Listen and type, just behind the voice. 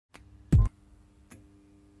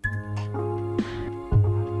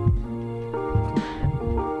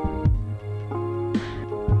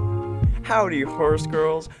Howdy, horse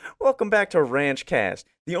girls. Welcome back to Ranchcast,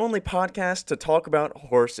 the only podcast to talk about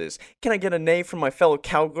horses. Can I get a neigh from my fellow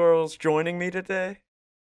cowgirls joining me today?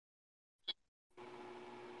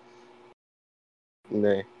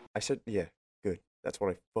 Nay. I said, yeah, good. That's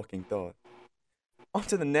what I fucking thought. On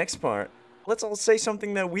to the next part. Let's all say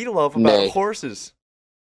something that we love about Nay. horses.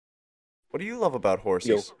 What do you love about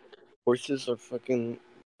horses? Horses are fucking.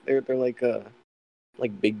 They're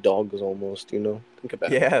like big dogs almost. You know. Think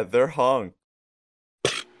about it. Yeah, they're hung.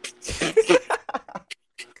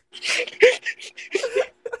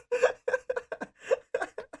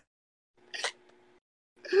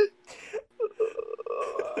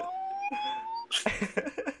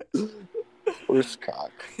 Horse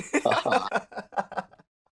cock. Haha.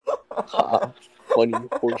 Ha. Funny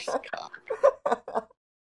horse cock.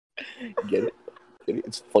 Get it? Get it?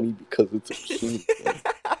 It's funny because it's a penis.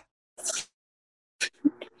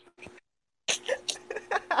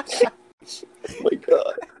 Oh my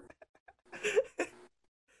god.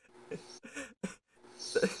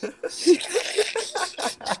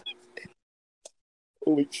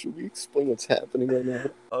 Oh wait, should we explain what's happening right now?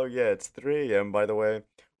 Oh yeah, it's 3 a.m. by the way.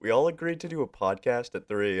 We all agreed to do a podcast at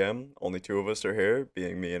 3 a.m. Only two of us are here,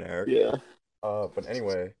 being me and Eric. Yeah. But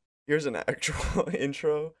anyway, here's an actual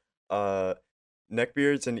intro.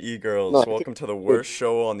 Neckbeards and e-girls, No, I think- welcome to the worst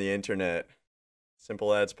show on the internet.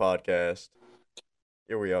 Simple Ads Podcast.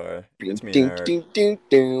 Here we are. It's me and Eric.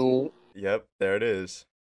 Ding. Yep, there it is.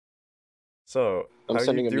 So, I'm how are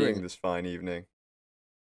sending you a doing meme. this fine evening?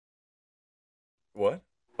 What?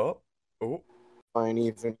 Oh. Fine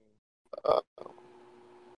even.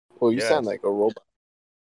 Well, you Yes. sound like a robot.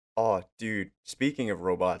 Oh, dude, speaking of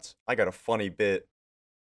robots, I got a funny bit.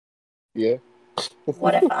 Yeah.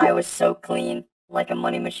 What if I was so clean, like a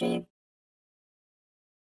money machine?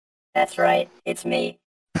 That's right, it's me,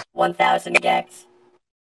 1000 gex.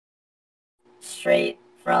 Straight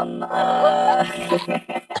from,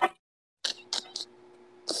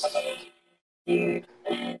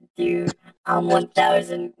 Dude, I'm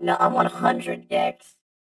 1000, no, I'm 100 gex.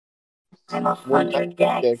 I'm 100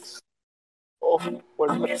 gex. Gex. Oh, I'm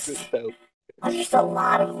 100,000. I'm just a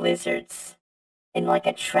lot of lizards in like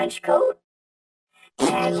a trench coat.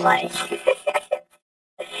 And like,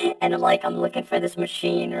 and I'm looking for this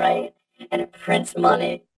machine, right? And it prints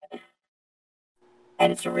money.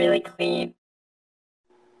 And it's really clean.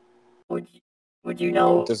 Would you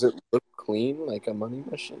know? Does it look clean like a money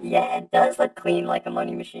machine? Yeah, it does look clean like a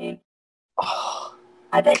money machine. Oh,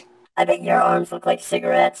 I bet your arms look like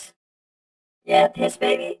cigarettes. Yeah, piss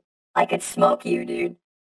baby. I could smoke you, dude.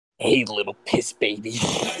 hey, little piss baby.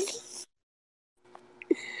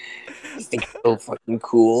 You think you're so fucking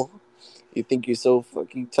cool? You think you're so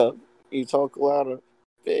fucking tough? You talk a lot of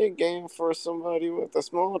big game for somebody with a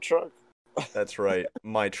small truck. That's right,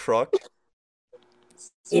 my truck.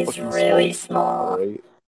 It's fucking really small. Right?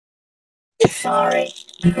 Sorry.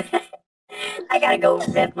 I gotta go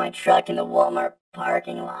rip my truck in the Walmart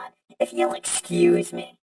parking lot. If you'll excuse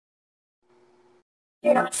me.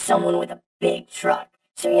 You're not someone with a big truck,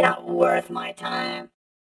 so you're not worth my time.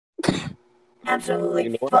 Absolutely You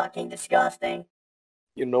know what? fucking disgusting.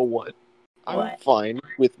 You know what? I'm What? fine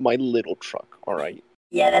with my little truck, alright?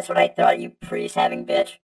 Yeah, that's what I thought, you priest-having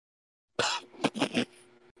bitch.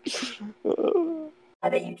 I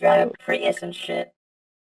bet you drive a Prius and shit.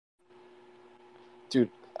 Dude,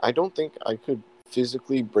 I don't think I could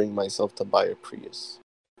physically bring myself to buy a Prius.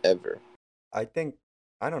 Ever. I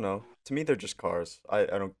don't know. To me, they're just cars. I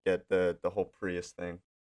don't get the whole Prius thing.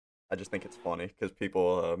 I just think it's funny because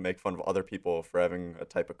people make fun of other people for having a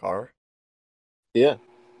type of car. Yeah.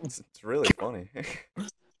 It's really funny.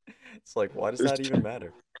 It's like, why does that even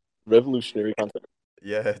matter? Revolutionary concept.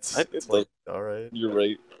 Yeah, it's It's like, all right. You're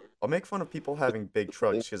right. I'll make fun of people having big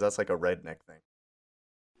trucks because that's like a redneck thing.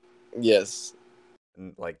 Yes.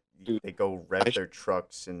 And like, Dude, they go rev their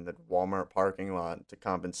trucks in the Walmart parking lot to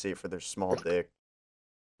compensate for their small dick.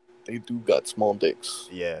 They do got small dicks.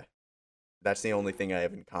 Yeah. That's the only thing I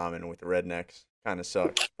have in common with rednecks. Kind of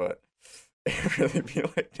sucks, but it really be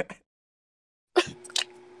like that.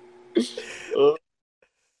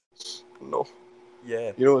 No.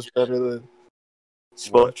 Yeah. You know what's better than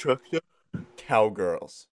small truck?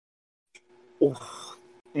 Cowgirls. Oh.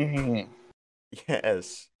 Mm-hmm.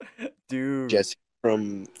 Yes. Dude. Jessie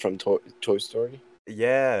from Toy Story.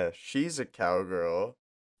 Yeah, she's a cowgirl.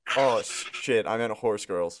 Oh, shit. I meant horse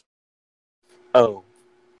girls. Oh.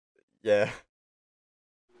 Yeah.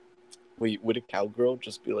 Wait, would a cowgirl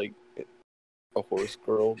just be like a horse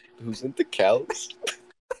girl who's into cows?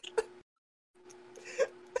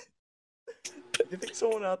 You think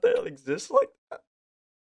someone out there exists like that?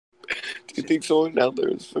 Do you think someone out there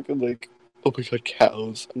is fucking like Oh my god,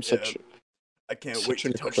 cows! I'm such. Yeah, I can't Such wait to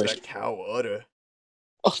an touch impression. that cow udder.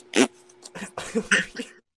 Oh,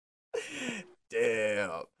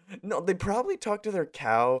 Damn. No, they probably talk to their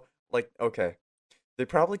cow like, okay. They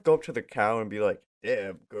probably go up to the cow and be like,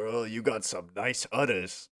 "Damn, girl, you got some nice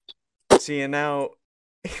udders." See, and now,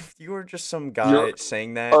 if you were just some you're guy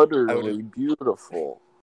saying that, I would, utterly beautiful.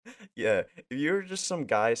 yeah, if you were just some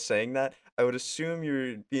guy saying that, I would assume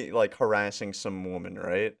you'd be like harassing some woman,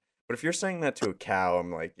 right? But if you're saying that to a cow,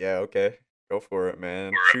 I'm like, yeah, okay, go for it,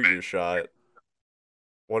 man. Shoot your shot.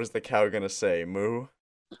 What is the cow gonna say? Moo?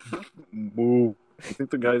 Moo. I think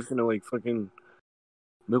the guy's gonna like fucking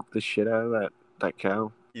milk the shit out of that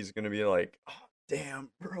cow. He's gonna be like, oh, damn,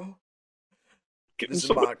 bro. Getting This is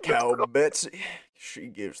some my cow, Betsy. She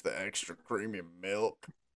gives the extra creamy milk.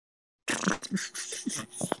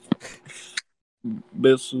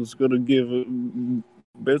 Betsy's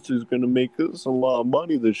gonna make us a lot of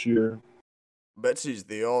money this year. Betsy's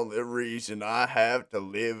the only reason I have to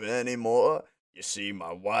live anymore. You see,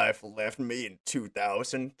 my wife left me in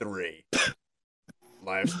 2003.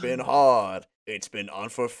 Life's been hard, it's been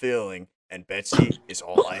unfulfilling, and Betsy is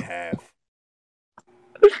all I have.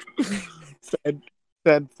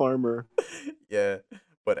 Sad farmer. Yeah,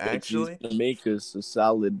 but Betsy's actually, gonna make us a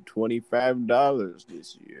solid $25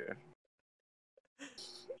 this year.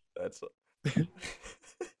 that's This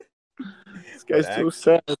but guy's so actually,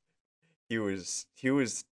 sad. he was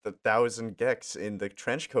the 1,000 Gex in the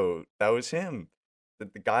trench coat. That was him. The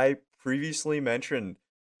guy previously mentioned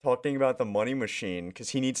talking about the money machine because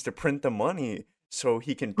he needs to print the money so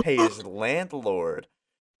he can pay his landlord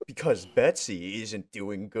because Betsy isn't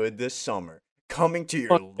doing good this summer. Coming to your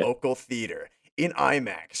Fuck that. local theater in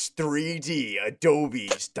IMAX, 3D,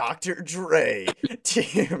 Adobe's, Dr. Dre,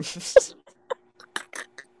 Tim's.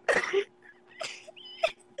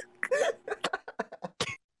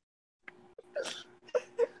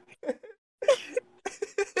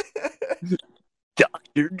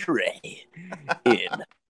 Dr. Dre in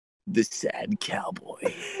The Sad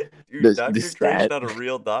Cowboy. Dude, The Dr. Dre's sad- not a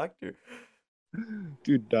real doctor.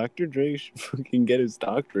 Dude, Dr. Dre should fucking get his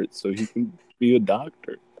doctorate so he can be a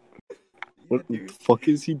doctor. What Yeah, the dude, fuck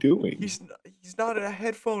is he doing? he's not a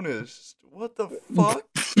headphoneist. What the fuck?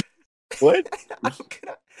 What?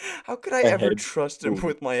 How could I A ever trust him headphone.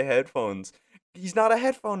 with my headphones? He's not a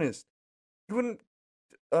headphoneist. You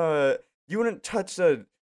wouldn't touch a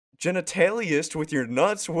genitaliist with your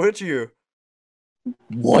nuts, would you?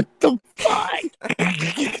 What the fuck?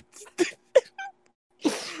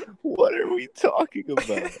 What are we talking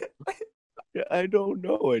about? I don't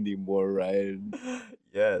know anymore, Ryan.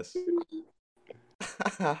 Yes.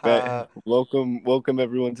 Welcome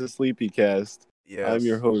everyone to Sleepycast. Yes. I'm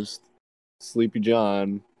your host, Sleepy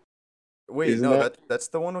John. Wait, Isn't no, that- that's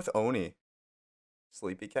the one with Oni.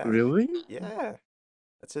 Sleepy Cat. Really? Yeah.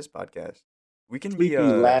 That's his podcast. We can Sleepy be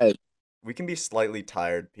lad. we can be slightly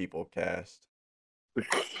tired people cast.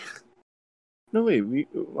 No wait,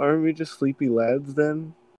 aren't we just sleepy lads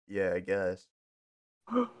then? Yeah, I guess.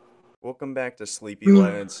 Welcome back to Sleepy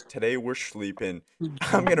Lads. Today we're sleeping.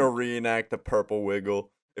 I'm gonna reenact the purple wiggle,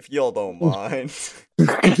 if y'all don't mind.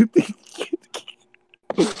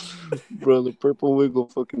 Bro, the purple wiggle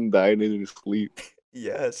fucking died in his sleep.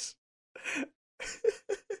 Yes.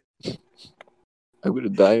 I'm gonna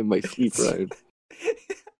die in my sleep, Ryan.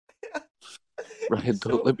 Ryan,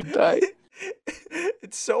 don't let me die.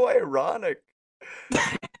 It's so ironic.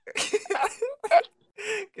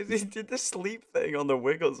 Because he did the sleep thing on the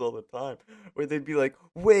Wiggles all the time, where they'd be like,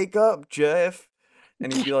 "Wake up, Jeff,"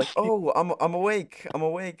 and he'd be like, "Oh, I'm awake, I'm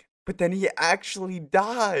awake." But then he actually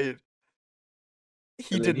died.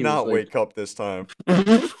 He And then did he was not like- wake up this time.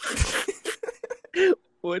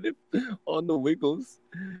 What if on the Wiggles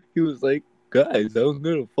he was like, guys, I was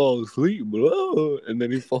gonna fall asleep, blah. And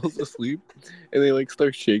then he falls asleep and they like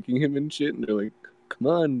start shaking him and shit and they're like, come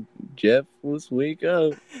on, Jeff, let's wake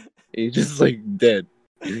up. And he's just like dead.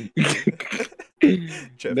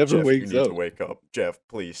 Jeff, Never Jeff, wakes you need up. to wake up. Jeff,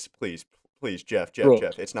 please, please, please, Jeff, Bro,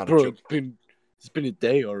 Jeff. It's not a Bro, joke. it's been a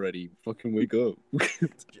day already. Fucking wake up.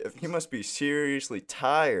 Jeff, he must be seriously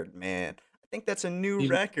tired, man. I think that's a new He-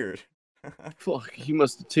 record. Fuck, he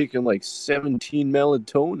must have taken like 17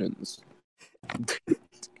 melatonins.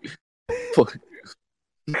 Fuck.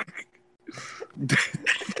 I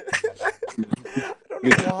don't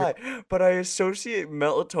know why, but I associate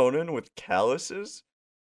melatonin with calluses.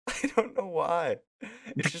 I don't know why.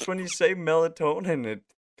 It's just when you say melatonin, it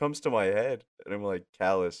comes to my head, and I'm like,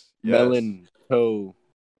 callus. Yes.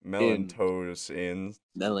 Melantoes in.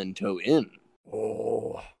 Melantoin.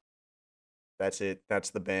 Oh, that's it. That's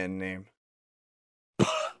the band name.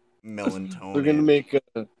 Melatonin. We're gonna make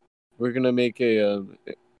We're gonna make a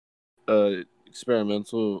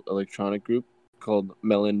experimental electronic group called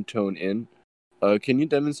Melon Tone In. Can you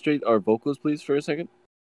demonstrate our vocals, please, for a second?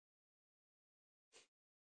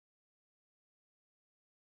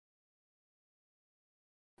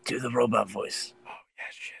 Do the robot voice. Oh yeah,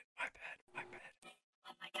 shit. My bad.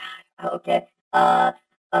 Oh my god. Okay.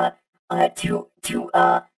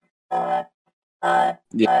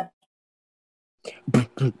 Yeah.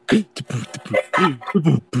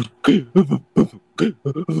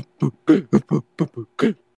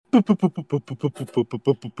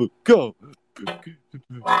 Go.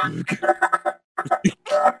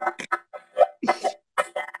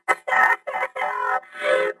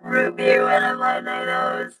 Root beer went up my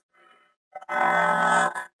nose.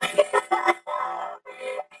 Oh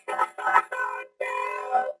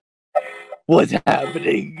no. What's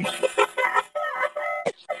happening?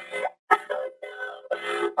 Oh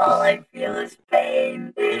no. All I feel is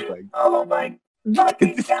pain. my- Oh my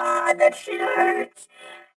fucking god, that shit hurts.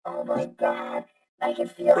 Oh my god. I can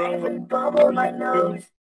feel every bubble in my nose.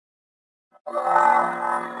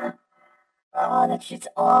 Ah. Oh, that shit's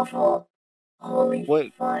awful. Holy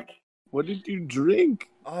What? fuck. What did you drink?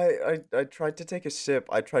 I tried to take a sip.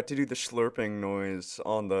 I tried to do the slurping noise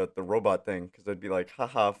on the robot thing because I'd be like,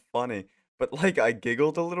 haha, funny. But like I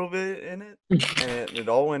giggled a little bit in it, and it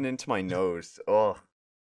all went into my nose. Oh,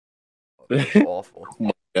 that's awful.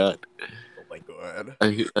 God. Oh my god.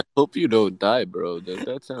 I hope you don't die, bro.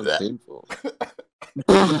 That sounds painful.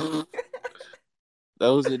 That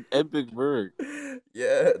was an epic burp.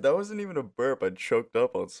 Yeah, that wasn't even a burp. I choked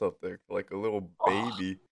up on something like a little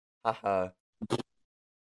baby. Haha.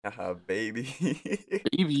 Haha, baby.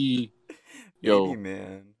 Baby. Yo, Baby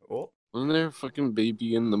man. Oh, wasn't there a fucking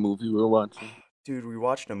baby in the movie we were watching? dude, we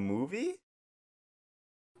watched a movie?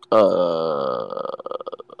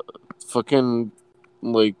 Fucking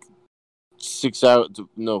like 6 hours,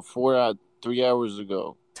 no, 3 hours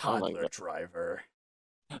ago. Toddler Driver.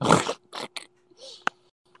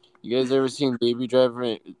 You guys ever seen Baby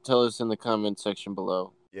Driver? Tell us in the comment section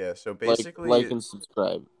below. Yeah, so Like basically and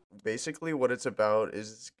subscribe. basically what it's about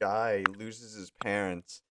is this guy loses his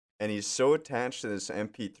parents and he's so attached to this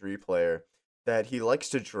MP3 player that he likes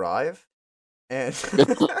to drive and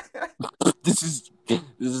This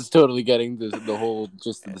is totally getting the whole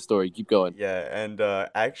gist of the story. Keep going. yeah, and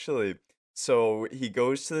actually so he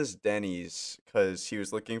goes to this Denny's cuz he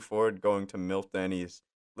was looking forward to going to Milk Denny's.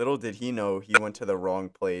 Little did he know he went to the wrong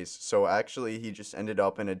place. So actually he just ended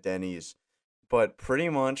up in a Denny's. But pretty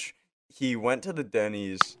much he went to the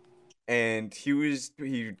Denny's and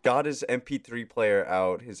he got his MP3 player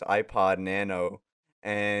out, his iPod Nano,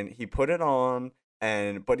 and he put it on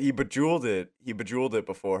but he bejeweled it. He bejeweled it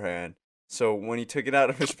beforehand. So when he took it out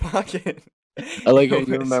of his pocket, I like he how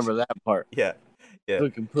you almost- remember that part. Yeah. Yeah.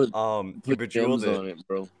 Fucking put He bejeweled gems it. on it,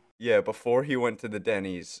 bro. Yeah, before he went to the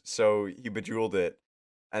Denny's. So he bejeweled it.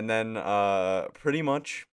 And then pretty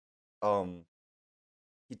much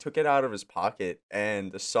he took it out of his pocket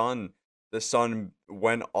and the sun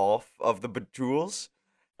went off of the bejewels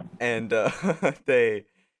and they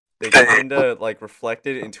kind of like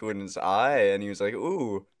reflected into his eye and he was like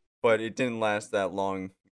ooh, but it didn't last that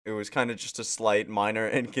long. It was kind of just a slight minor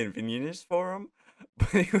inconvenience for him, but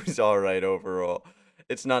he was all right overall.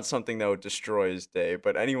 It's not something that would destroy his day,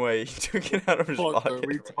 but anyway, he took it out of his What are pocket.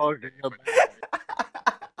 we talking about?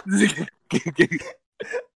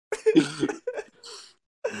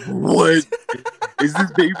 What is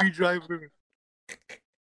this Baby Driver?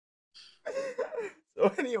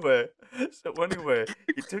 So anyway,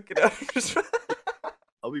 he took it out of his.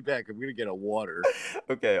 I'll be back. I'm gonna get a water.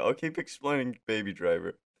 Okay, I'll keep explaining Baby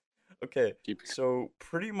Driver. Okay, Keep- so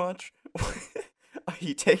pretty much,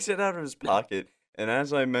 he takes it out of his pocket, and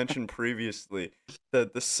as I mentioned previously, the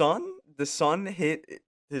sun hit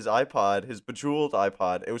his iPod, his bejeweled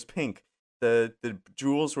iPod. It was pink. The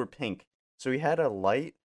jewels were pink, so he had a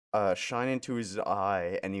light shine into his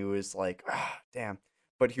eye, and he was like, ah, damn.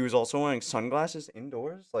 But he was also wearing sunglasses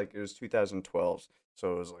indoors, like it was 2012,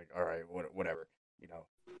 so it was like, all right, whatever, you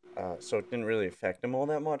know. So it didn't really affect him all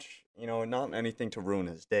that much, you know, not anything to ruin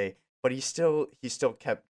his day. But he still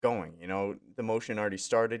kept going, you know. The motion already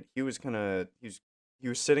started. He was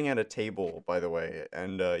sitting at a table, by the way,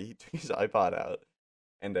 and he took his iPod out,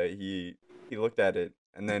 and he looked at it,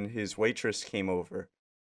 and then his waitress came over,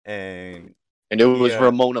 and And it was Yeah.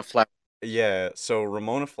 Ramona Flower. yeah, so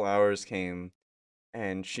Ramona Flowers came,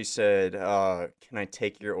 and she said, "Can I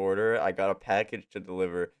take your order? I got a package to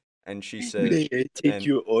deliver." And she said, May I take and-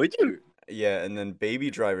 your order? "Yeah." And then Baby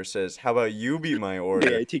Driver says, "How about you be my May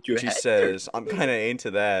order?" I take your She hat? says, "I'm kind of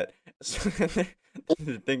into that." So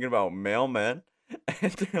they're thinking about mailman,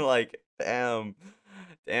 And they're like, damn,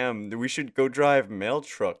 we should go drive mail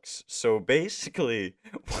trucks. So basically,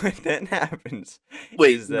 what then happens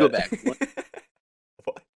Wait, is go that back. What?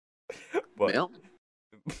 what? What? Mail?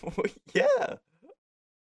 Yeah.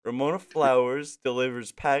 Ramona Flowers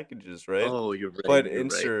delivers packages, right? Oh, you're right. But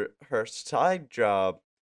You're right. her side job,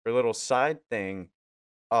 her little side thing,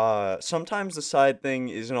 sometimes the side thing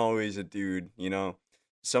isn't always a dude, you know?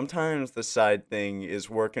 Sometimes the side thing is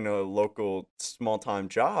working a local small time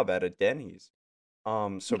job at a Denny's.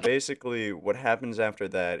 So basically what happens after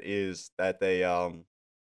that is that they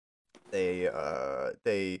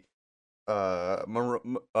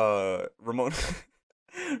Ramona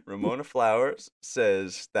Ramona Flowers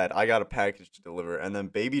says that I got a package to deliver, and then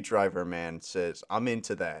Baby Driver Man says I'm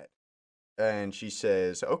into that, and she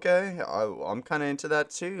says okay, I'm kind of into that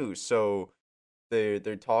too. So they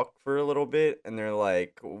talk for a little bit, and they're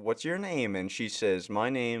like, "What's your name?" And she says, "My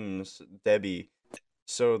name's Debbie."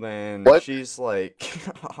 So then What? she's like,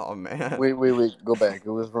 "Oh man." Wait. Go back. It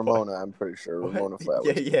was What? Ramona. I'm pretty sure What? Ramona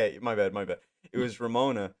Flowers. Yeah, my bad. It was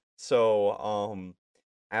Ramona. So,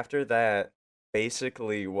 after that,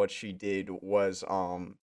 basically what she did was, they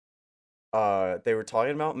were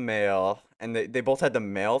talking about mail, and they both had the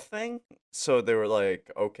mail thing, so they were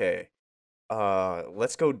like, okay,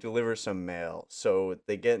 let's go deliver some mail. So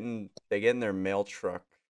they get in their mail truck,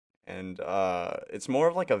 and, it's more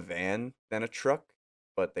of like a van than a truck,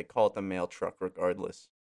 but they call it the mail truck regardless.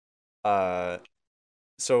 Uh,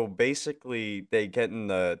 so basically, they get in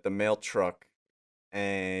the mail truck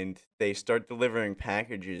and they start delivering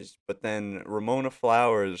packages. But then Ramona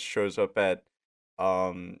Flowers shows up at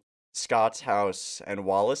um Scott's house, and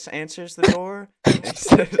Wallace answers the door and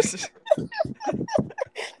says,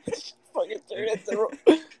 Fucking turn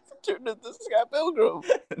into Scott Pilgrim.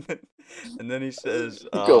 and then, and then he says,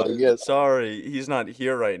 Going, yes. "Sorry, he's not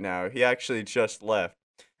here right now. He actually just left."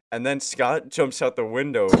 And then Scott jumps out the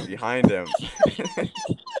window behind him. And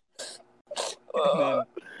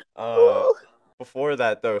then, before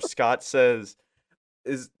that though, Scott says,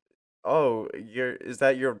 "Is is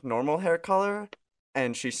that your normal hair color?"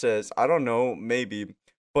 And she says, "I don't know, maybe."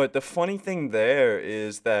 But the funny thing there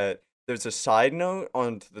is that there's a side note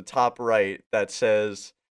on the top right that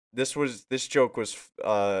says this joke was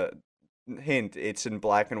hint, it's in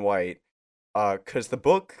black and white. 'Cause the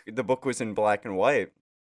book was in black and white.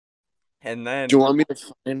 And then Do you want me to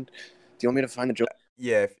find? Do you want me to find the joke?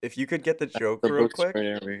 yeah, if you could get the joke The real book's quick.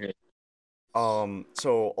 right over here.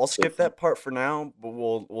 So I'll skip that part for now, but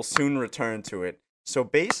we'll soon return to it. So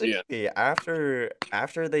basically, after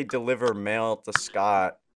they deliver mail to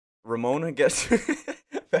Scott, Ramona gets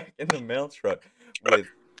back in the mail truck with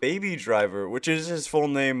Baby Driver, which is his full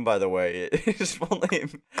name, by the way. His full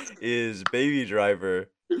name is Baby Driver.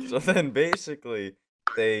 So then basically,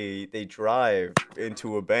 they drive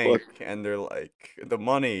into a bank, and they're like, the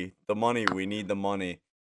money, we need the money.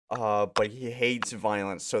 But he hates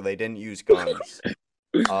violence, so they didn't use guns.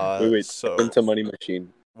 Wait. So Into Money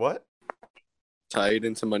Machine. what? Tie it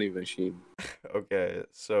into Money Machine. Okay,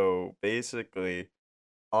 so basically,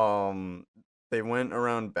 they went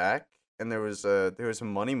around back, and there was a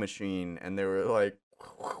money machine, and they were like,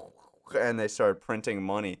 and they started printing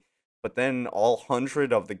money. But then all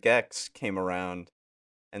 100 of the Geks came around,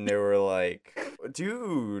 and they were like,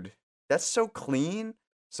 "Dude, that's so clean."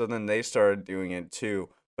 So then they started doing it too.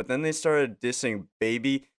 But then they started dissing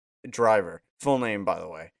Baby Driver, full name by the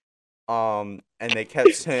way. And they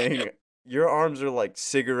kept saying, "Your arms are like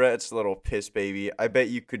cigarettes, little piss baby. I bet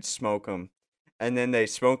you could smoke them." And then they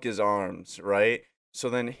smoke his arms, right? So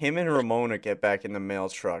then him and Ramona get back in the mail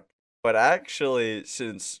truck. But actually,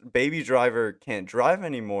 since Baby Driver can't drive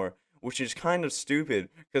anymore, which is kind of stupid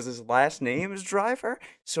because his last name is Driver,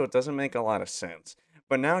 so it doesn't make a lot of sense.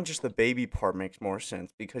 But now just the baby part makes more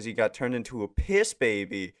sense because he got turned into a piss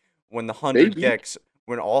baby when Baby?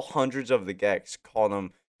 when all hundreds of the Geks called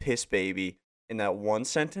him piss baby in that one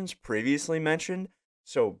sentence previously mentioned.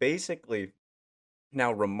 So basically,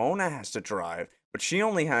 now Ramona has to drive, but she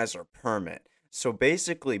only has her permit. So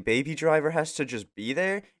basically, Baby Driver has to just be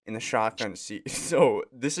there in the shotgun seat. So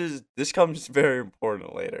this comes very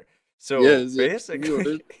important later. So Yes,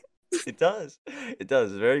 basically, it does. It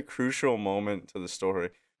does. A very crucial moment to the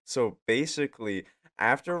story. So basically,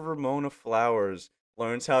 after Ramona Flowers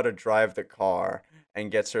learns how to drive the car and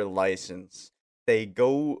gets her license, they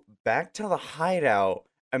go back to the hideout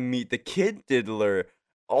and meet the kid diddler.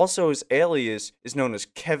 Also, his alias is known as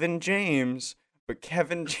Kevin James, but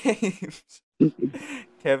Kevin James,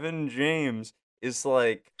 Kevin James is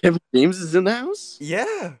like, Kevin James is in the house?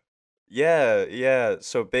 yeah.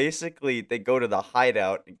 So basically, they go to the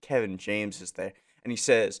hideout, and Kevin James is there, and he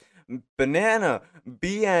says, banana,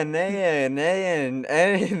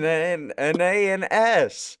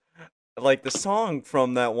 BNANANANANS, like the song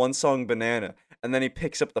from that one song Banana. And then he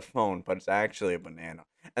picks up the phone, but it's actually a banana.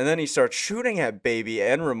 And then he starts shooting at Baby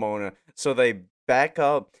and Ramona, so they back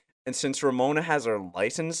up. And since Ramona has her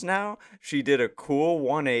license now, she did a cool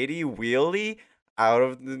 180 wheelie out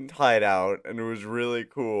of the hideout, and it was really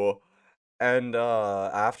cool. And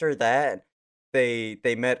after that, they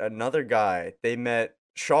met another guy. They met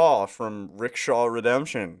Shaw from Rickshaw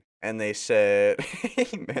Redemption, and they said, "Hey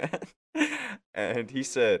man," and he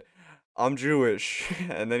said, "I'm Jewish,"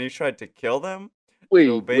 and then he tried to kill them. So Wait,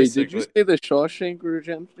 did you basically, say the Shawshank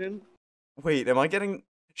Redemption? wait, am I getting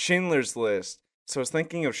Schindler's List? So I was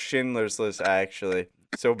thinking of Schindler's List actually.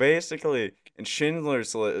 So basically, in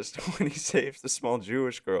Schindler's List, when he saves the small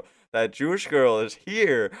Jewish girl, that Jewish girl is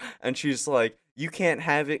here, and she's like, "You can't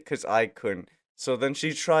have it because I couldn't." So then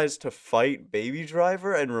she tries to fight Baby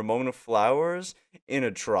Driver and Ramona Flowers in a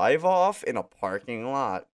drive off in a parking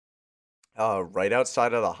lot, right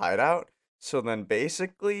outside of the hideout. So then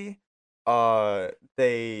basically,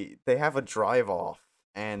 they have a drive off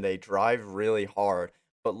and they drive really hard.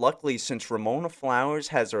 But luckily, since Ramona Flowers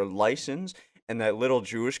has her license and that little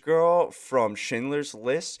Jewish girl from Schindler's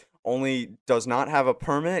List only does not have a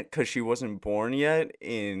permit because she wasn't born yet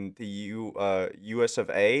in the US of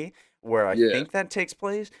A, where I Yeah. think that takes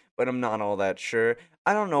place, but I'm not all that sure.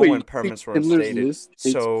 I don't know Wait, when you think permits were Schindler's instated. List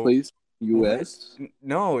takes So place in what? U.S.?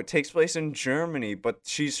 No, it takes place in Germany, but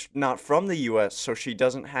she's not from the US, so she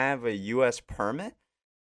doesn't have a US permit.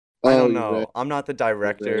 I Oh, don't you're right. know. I'm not the You're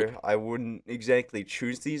right. director. I wouldn't exactly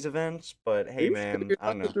choose these events, but Are hey, you sure man, you're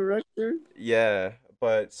I not don't the know. director? Yeah,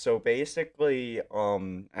 but so basically,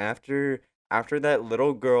 after that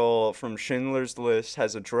little girl from Schindler's List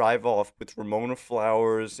has a drive off with Ramona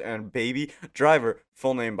Flowers and Baby Driver,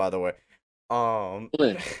 full name by the way. Um,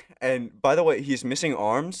 Wait, and by the way, he's missing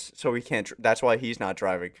arms, so he can't. That's why he's not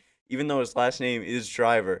driving, even though his last name is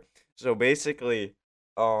Driver. So basically,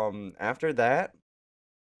 after that,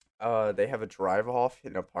 they have a drive off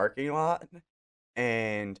in a parking lot,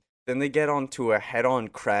 and then they get onto a head-on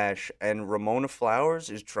crash, and Ramona Flowers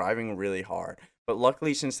is driving really hard. But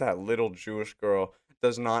luckily, since that little Jewish girl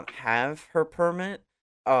does not have her permit,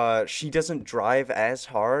 she doesn't drive as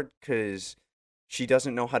hard because she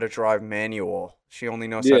doesn't know how to drive manual. She only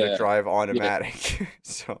knows how to yeah, drive yeah, automatic.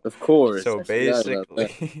 So of course. so I forgot about that.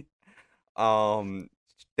 basically, um,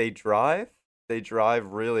 they drive, they drive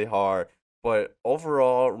really hard. But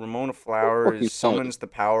overall, Ramona Fucking Flowers fun. summons the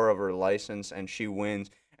power of her license and she wins.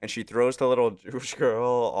 And she throws the little Jewish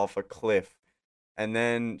girl off a cliff. And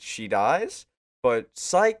then she dies. But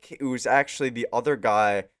Psych, who was actually the other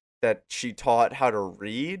guy that she taught how to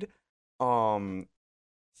read, um,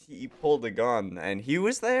 he pulled a gun and he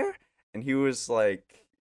was there. And he was like,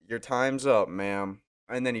 "Your time's up, ma'am."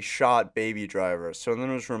 And then he shot Baby Driver. So then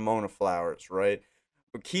it was Ramona Flowers, right?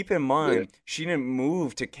 But keep in Yeah. mind, she didn't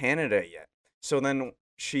move to Canada yet. So then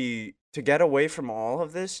to get away from all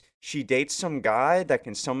of this, she dates some guy that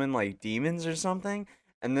can summon like demons or something.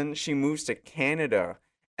 And then she moves to Canada.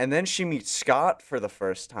 And then she meets Scott for the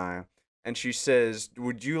first time. And she says,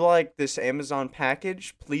 "Would you like this Amazon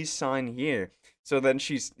package? Please sign here." So then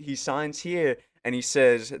he signs here and he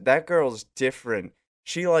says, "That girl's different.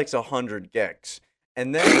 She likes 100 gex."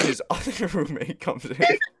 And then his other roommate comes in.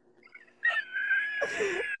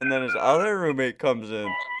 And then his other roommate comes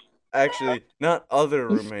in. Actually, not other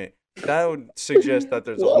roommate. That would suggest that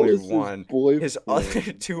there's only Wallace's one. His other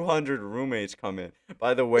boyfriend. 200 roommates come in.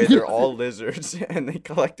 By the way, they're all lizards, and they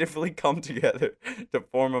collectively come together to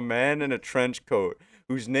form a man in a trench coat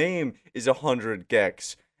whose name is 100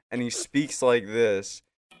 gex. And he speaks like this.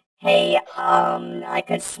 Hey, I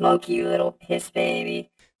could smoke you, little piss baby.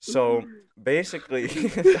 So basically,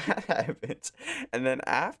 that happens. And then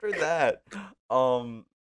after that, um,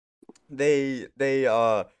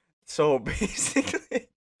 so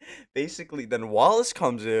basically then Wallace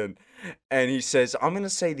comes in and he says, "I'm gonna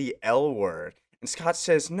say the L word," and Scott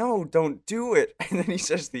says, "No, don't do it," and then he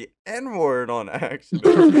says the N word on accident.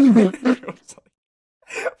 Everyone's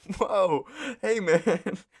like, "Whoa, hey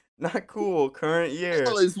man, not cool, current year."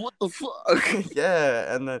 Wallace, what the fuck?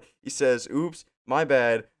 Yeah, and then he says, "Oops, my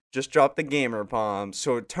bad, just dropped the gamer bomb."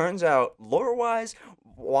 So it turns out, lore-wise,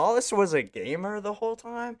 Wallace was a gamer the whole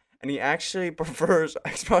time, and he actually prefers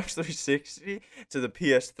Xbox 360 to the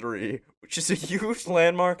PS3, which is a huge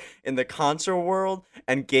landmark in the console world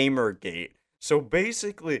and Gamergate. So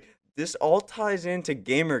basically, this all ties into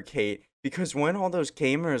Gamergate because when all those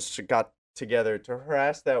gamers got together to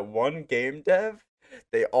harass that one game dev,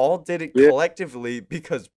 They all did it Yeah. collectively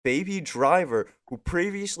because Baby Driver, who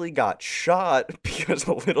previously got shot because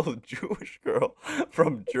a little Jewish girl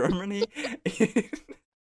from Germany.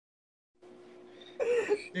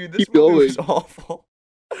 Dude, this Keep movie was going. awful.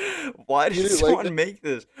 Why You did didn't like someone that? make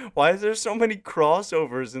this? Why is there so many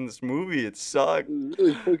crossovers in this movie? It sucked. It's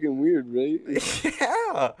really fucking weird, right?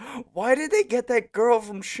 Yeah. Why did they get that girl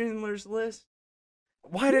from Schindler's List?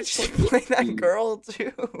 Why did she play that girl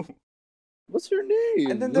too? What's her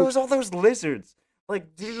name? And then there was all those lizards.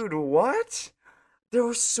 Like, dude, what? There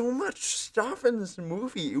was so much stuff in this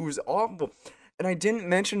movie. It was awful. And I didn't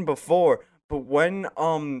mention before, but when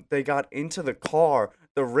they got into the car,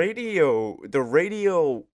 the radio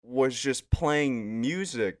was just playing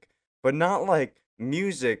music, but not like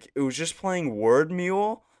music. It was just playing Word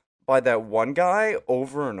Mule by that one guy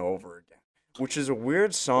over and over again, which is a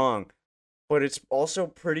weird song, but it's also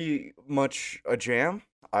pretty much a jam.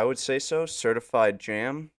 I would say so. Certified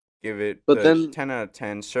jam. Give it But a then 10 out of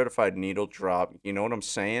 10. Certified needle drop. You know what I'm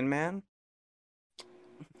saying, man?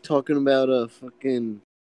 talking about fucking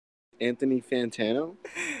Anthony Fantano.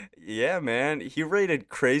 Yeah, man. He rated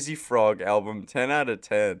Crazy Frog album 10 out of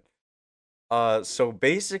 10. So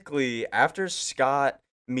basically, after Scott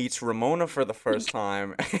meets Ramona for the first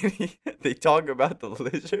time, and they talk about the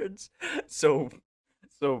lizards. So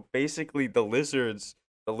basically, the lizards,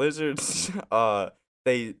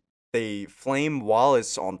 they flame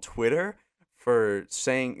Wallace on Twitter for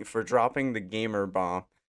dropping the gamer bomb.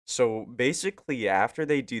 So basically, after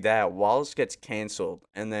they do that, Wallace gets canceled,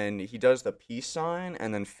 and then he does the peace sign,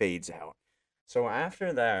 and then fades out. So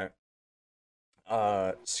after that,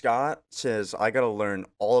 Scott says, I gotta learn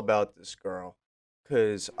all about this girl.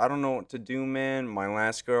 Cause I don't know what to do, man. My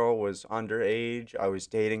last girl was underage. I was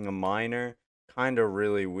dating a minor. Kinda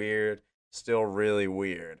really weird. Still really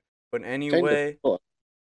weird. But Kind of. anyway,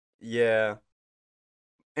 yeah.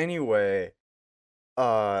 Anyway,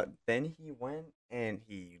 then he went and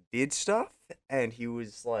he did stuff, and he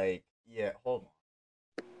was like, yeah, hold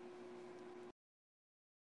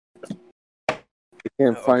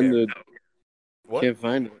Can't on. find Okay. the. What? Can't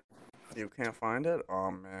find it. You can't find it?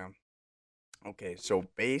 Oh man. Okay, so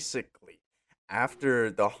basically,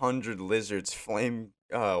 after the 100 lizards flame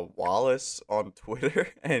Wallace on Twitter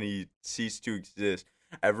and he ceased to exist,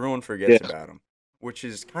 everyone forgets Yeah. about him, which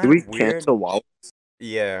is Did kind we of weird. cancel Wallace?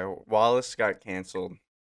 Yeah, Wallace got canceled.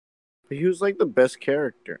 But he was like the best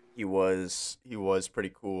character. He was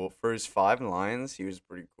pretty cool. For his 5 lines, he was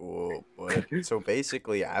pretty cool. But so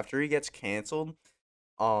basically, after he gets canceled,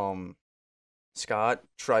 um Scott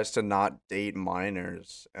tries to not date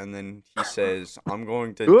minors, and then he says, I'm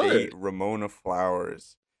going to Good. date Ramona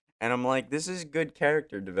Flowers. And I'm like, this is good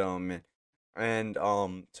character development. And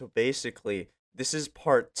so basically, this is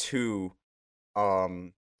part 2.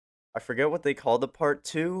 I forget what they called the part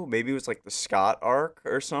 2. Maybe it was like the Scott arc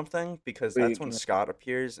or something, because that's when Wait. Scott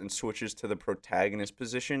appears and switches to the protagonist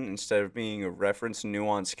position instead of being a reference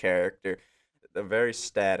nuanced character. They're very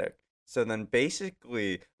static. So then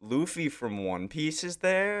basically Luffy from One Piece is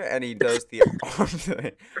there and he does the arm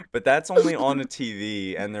thing. But that's only on a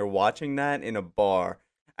TV and they're watching that in a bar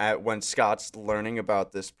at when Scott's learning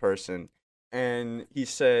about this person. And he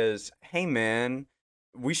says, "Hey man,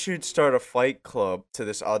 we should start a fight club," to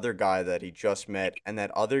this other guy that he just met, and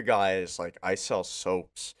that other guy is like, "I sell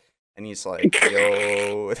soaps." And he's like,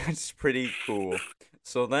 "Yo, that's pretty cool."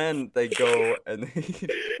 So then they go and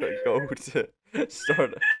they go to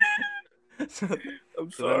start. So, I'm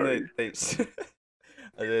so then sorry.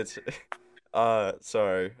 it's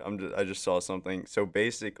sorry, I just saw something. So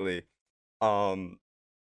basically, um,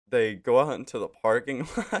 they go out into the parking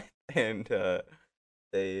lot and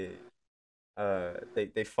they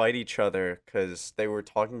they fight each other because they were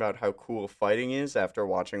talking about how cool fighting is after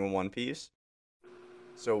watching One Piece.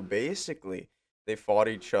 So basically, they fought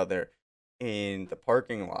each other in the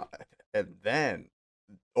parking lot, and then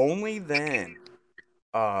only then,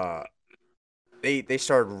 uh, they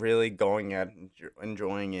started really going at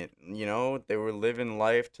enjoying it. You know, they were living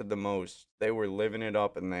life to the most. They were living it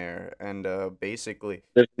up in there, and basically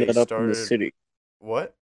Living they it up in the started city.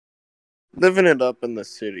 what? Living it up in the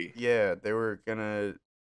city. Yeah, they were gonna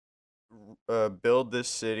build this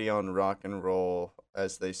city on rock and roll,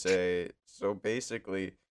 as they say. So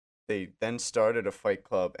basically, they then started a fight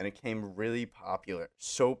club, and it became really popular.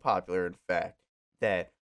 So popular, in fact,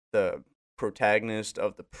 that the protagonist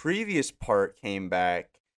of the previous part came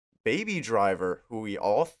back, Baby Driver, who we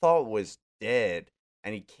all thought was dead,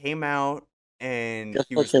 and he came out and Got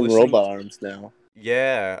he was fucking listening. robot arms now.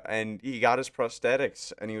 Yeah, and he got his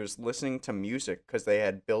prosthetics, and he was listening to music because they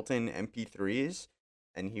had built-in MP3s,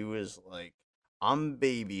 and he was like, I'm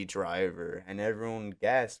Baby Driver, and everyone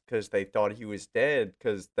gasped because they thought he was dead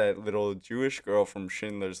because that little Jewish girl from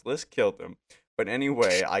Schindler's List killed him. But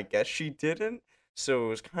anyway, I guess she didn't, so it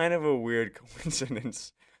was kind of a weird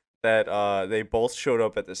coincidence that they both showed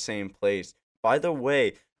up at the same place. By the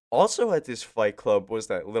way, also at this fight club was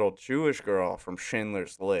that little Jewish girl from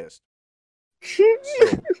Schindler's List.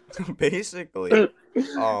 So basically,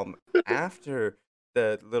 um, after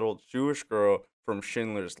that little Jewish girl from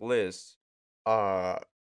Schindler's List, uh,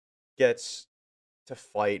 gets to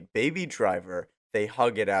fight Baby Driver, they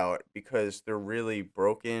hug it out because they're really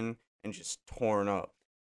broken and just torn up.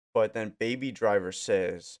 But then Baby Driver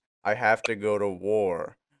says, I have to go to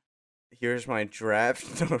war. Here's my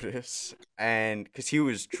draft notice. And because he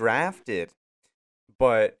was drafted,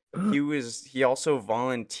 but he also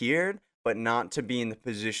volunteered, but not to be in the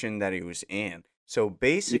position that he was in. So Yeah.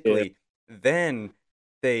 basically, then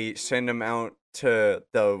they send him out to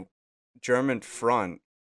the German front,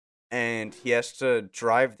 and he has to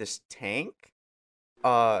drive this tank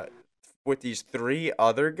uh with these three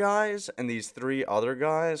other guys, and these three other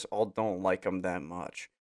guys all don't like him that much.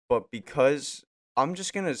 But because I'm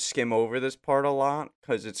just gonna skim over this part a lot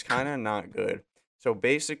because it's kind of not good. So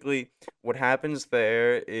basically, what happens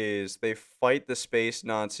there is they fight the space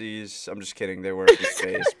Nazis. I'm just kidding, they weren't from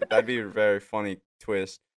space, but that'd be a very funny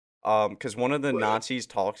twist. Because one of the Nazis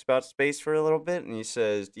talks about space for a little bit, and he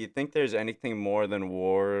says, "Do you think there's anything more than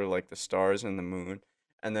war, like the stars and the moon?"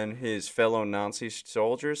 And then his fellow Nazi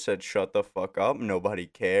soldier said, "Shut the fuck up, nobody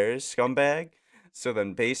cares, scumbag." So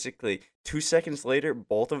then basically, 2 seconds later,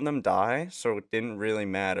 both of them die, so it didn't really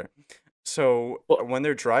matter. So Well, when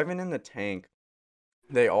they're driving in the tank,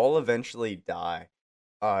 they all eventually die,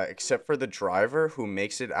 except for the driver who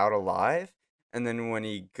makes it out alive. And then when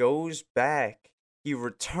he goes back, he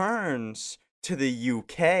returns to the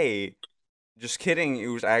UK. Just kidding, it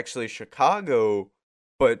was actually Chicago,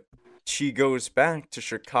 but she goes back to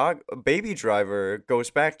Chicago. Baby Driver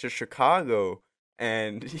goes back to Chicago,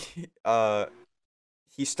 and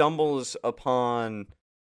he stumbles upon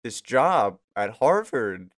this job at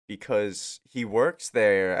Harvard because he works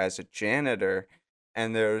there as a janitor,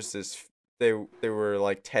 and there's this they were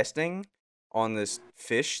like testing on this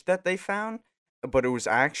fish that they found, but it was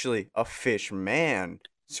actually a fish man.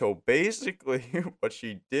 So basically, what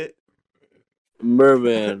she did,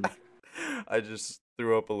 Merman. I just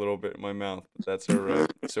threw up a little bit in my mouth, but that's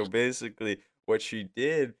alright. So basically, what she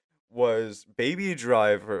did was Baby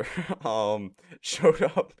Driver showed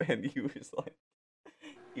up, and he was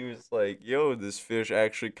like, "Yo, this fish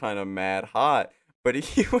actually kind of mad hot." But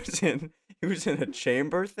he was in a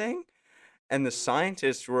chamber thing, and the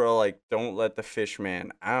scientists were like, "Don't let the fish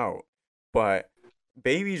man out." But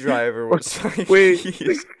Baby Driver was like, Wait,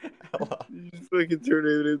 "He's hella." you just fucking turn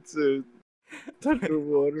it into touch of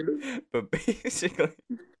water. But basically,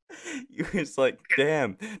 he was like,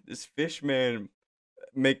 "Damn, this fish man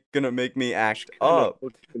gonna make me act Kinda up."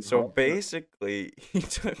 fucking So hot. basically, he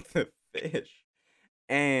took the fish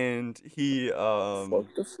and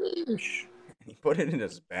Fuck the fish. he put it in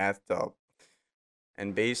his bathtub,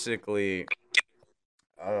 and basically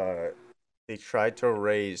they tried to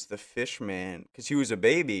raise the fish man because he was a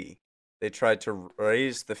baby. They tried to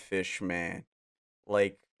raise the fish man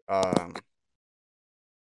like I'm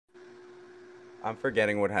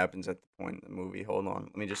forgetting what happens at the point in the movie. Hold on,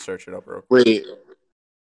 let me just search it up real quick. Wait,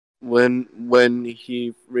 when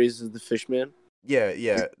he raises the fish man? Yeah,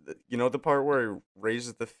 you know the part where he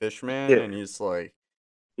raises the fish man Yeah. and he's like,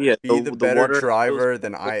 Yeah, "Be the better water driver goes-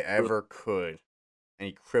 than I ever could," and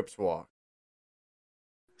he crips walk.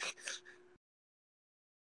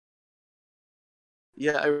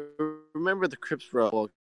 Yeah, I remember the Crips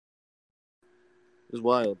walk. It was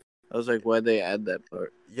wild. I was like, why'd they add that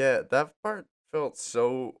part? Yeah, that part felt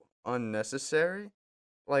so unnecessary.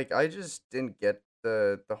 Like I just didn't get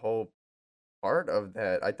the whole part of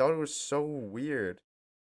that. I thought it was so weird.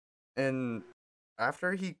 And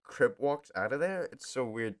after he crip walks out of there, it's so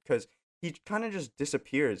weird because he kind of just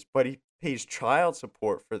disappears, but he pays child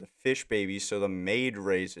support for the fish baby, so the maid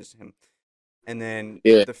raises him. And then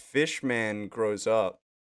Yeah. the fish man grows up,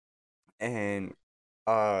 and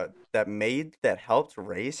that maid that helped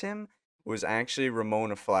raise him was actually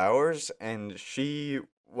Ramona Flowers, and she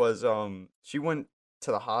went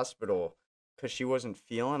to the hospital because she wasn't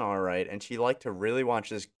feeling all right, and she liked to really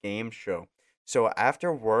watch this game show. So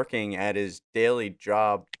after working at his daily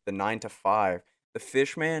job, the 9 to 5, the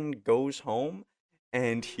fish man goes home,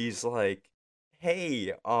 and he's like,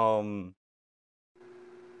 "Hey,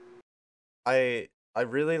 I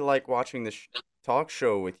really like watching this talk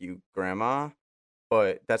show with you, Grandma."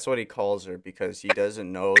 But that's what he calls her because he doesn't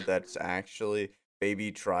know that's actually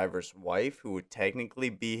Baby Driver's wife, who would technically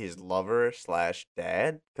be his lover slash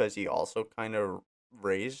dad, because he also kind of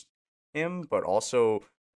raised him, but also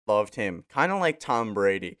loved him, kind of like Tom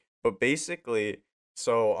Brady. But basically,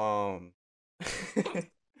 so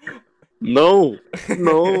No,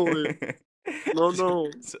 no, no,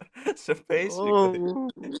 no. so, so basically, Oh.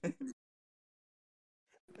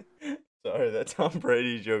 sorry, that Tom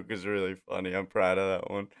Brady joke is really funny. I'm proud of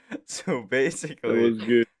that one. So That basically, was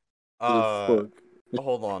good as fuck.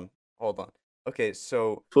 hold on. Okay,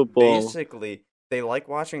 so Football. basically, they like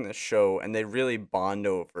watching the show and they really bond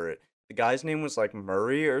over it. The guy's name was like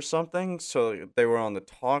Murray or something, so they were on the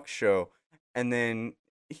talk show, and then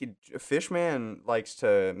Fishman likes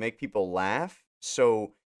to make people laugh,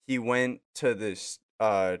 so he went to this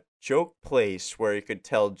joke place where he could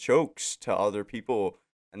tell jokes to other people,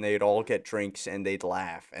 and they'd all get drinks and they'd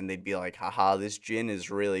laugh and they'd be like, haha, this gin is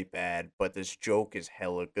really bad, but this joke is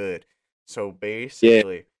hella good. So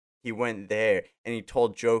basically, he went there and he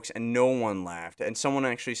told jokes and no one laughed. And someone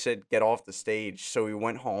actually said, get off the stage. So he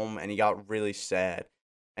went home and he got really sad.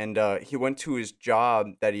 And he went to his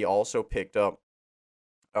job that he also picked up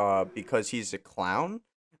because he's a clown.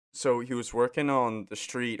 So he was working on the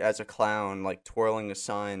street as a clown, like twirling a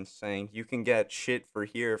sign saying, you can get shit for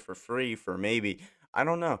here for free for maybe. I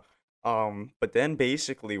don't know. But then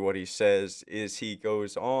basically what he says is he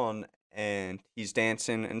goes on and he's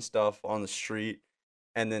dancing and stuff on the street,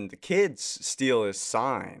 and then the kids steal his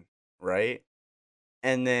sign, right?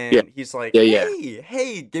 And then he's like, Yeah.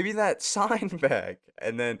 hey, give me that sign back.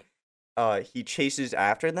 And then he chases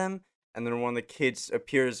after them, and then one of the kids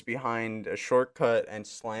appears behind a shortcut and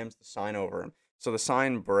slams the sign over him. So the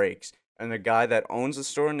sign breaks, and the guy that owns the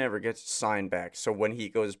store never gets his sign back. So when he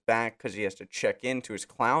goes back, because he has to check into his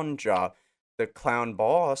clown job, the clown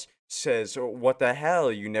boss says, what the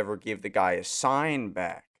hell, you never gave the guy a sign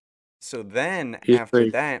back. So then, He's after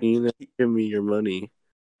like, that, you never give me your money.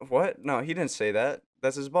 what? No, he didn't say that.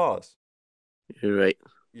 That's his boss. You're right.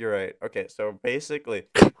 You're right. Okay, so basically,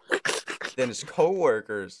 then his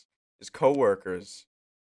coworkers,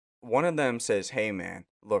 one of them says, hey man,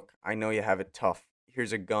 look, I know you have it tough.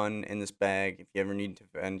 Here's a gun in this bag. If you ever need to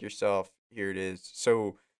defend yourself, here it is.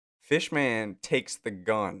 So Fishman takes the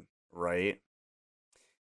gun, right?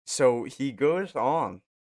 So he goes on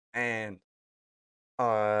and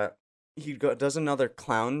does another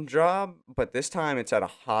clown job, but this time it's at a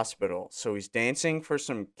hospital. So he's dancing for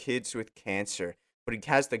some kids with cancer, but he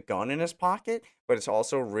has the gun in his pocket, but it's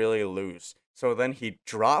also really loose. So then he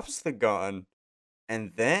drops the gun,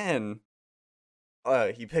 and then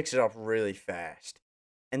he picks it up really fast.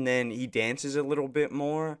 And then he dances a little bit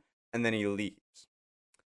more, and then he leaves.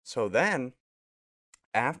 So then,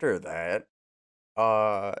 after that,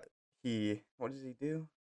 what does he do?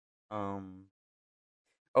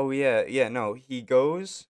 Oh yeah, no, he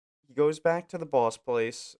goes back to the boss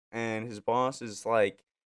place, and his boss is like,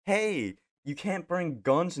 "Hey, you can't bring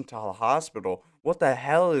guns into the hospital. What the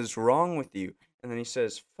hell is wrong with you?" And then he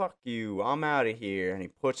says, "Fuck you, I'm out of here." And he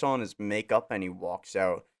puts on his makeup and he walks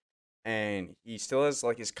out. And he still has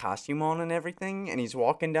like his costume on and everything, and he's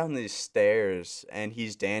walking down these stairs and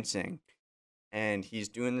he's dancing. And he's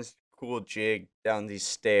doing this cool jig down these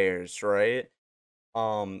stairs, right?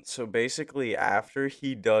 So basically after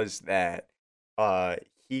he does that, uh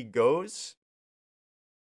he goes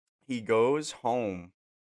he goes home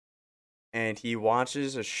and he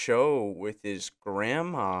watches a show with his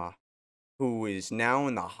grandma, who is now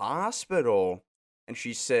in the hospital, and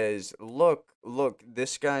she says, look,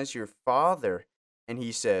 this guy's your father. And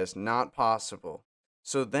he says, not possible.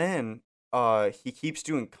 So then he keeps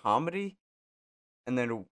doing comedy, and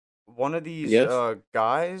then one of these Yes.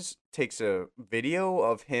 guys takes a video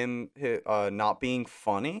of him not being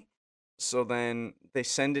funny. So then they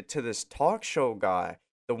send it to this talk show guy,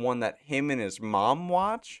 the one that him and his mom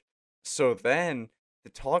watch. So then the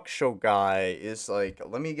talk show guy is like,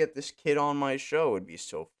 let me get this kid on my show, it'd be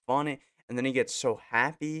so funny. And then he gets so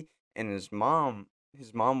happy, and his mom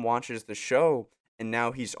watches the show, and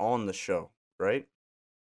now he's on the show, right?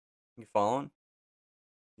 You following?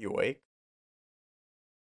 You awake?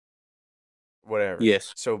 Whatever.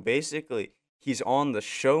 Yes. So basically, he's on the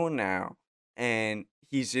show now, and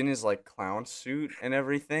he's in his like clown suit and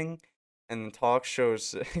everything. And the talk show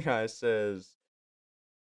guy says,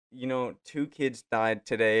 two kids died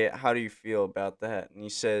today. How do you feel about that? And he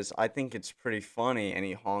says, I think it's pretty funny. And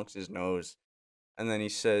he honks his nose. And then he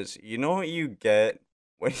says, you know what you get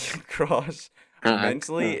when you cross a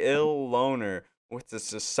mentally ill loner with a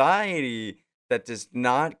society that does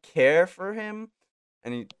not care for him?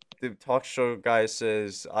 And the talk show guy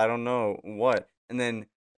says, I don't know what. And then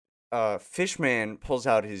Fishman pulls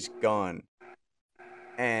out his gun,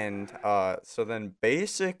 And so then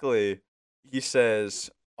basically he says,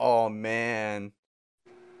 "Oh man,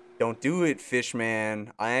 don't do it, fish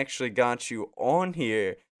man. I actually got you on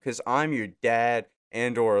here because I'm your dad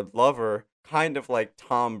and or lover, kind of like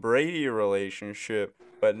Tom Brady relationship,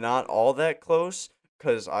 but not all that close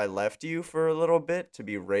because I left you for a little bit to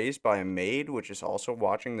be raised by a maid, which is also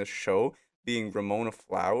watching the show, being Ramona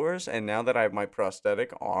Flowers, and now that I have my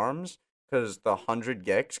prosthetic arms, because the 100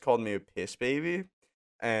 Gex called me a piss baby,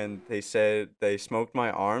 and they said they smoked my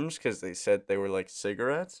arms because they said they were like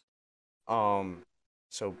cigarettes. Um,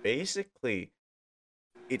 so basically,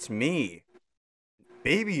 it's me,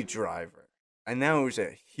 Baby Driver. And that was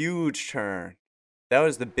a huge turn. That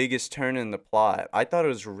was the biggest turn in the plot. I thought it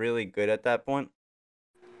was really good at that point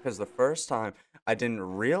because the first time I didn't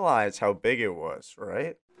realize how big it was,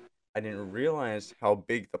 right? I didn't realize how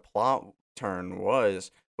big the plot turn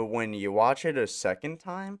was, but when you watch it a second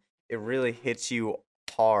time, it really hits you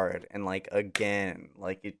hard and like again,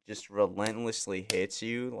 like it just relentlessly hits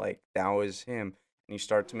you like that was him. And you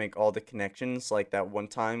start to make all the connections like that one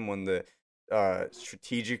time when the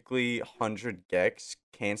strategically 100 Gex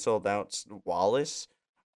canceled out Wallace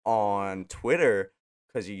on Twitter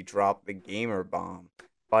because he dropped the gamer bomb.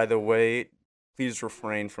 By the way, please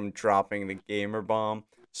refrain from dropping the gamer bomb.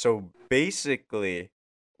 So basically,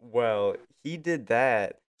 well, he did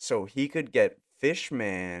that so he could get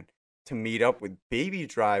Fishman to meet up with Baby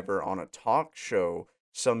Driver on a talk show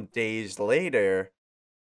some days later.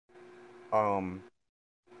 Um,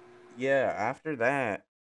 yeah, after that,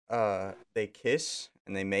 they kiss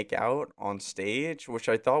and they make out on stage, which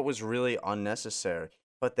I thought was really unnecessary.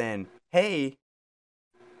 But then, hey,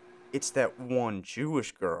 it's that one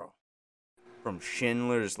Jewish girl from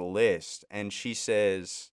Schindler's List, and she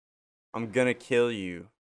says, "I'm gonna kill you,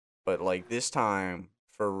 but like this time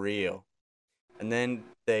for real." And then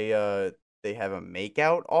they have a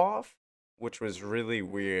makeout off, which was really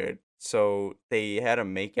weird. So they had a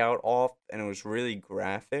makeout off, and it was really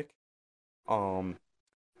graphic. Um,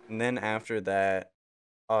 and then after that,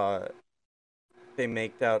 uh, they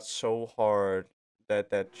maked out so hard that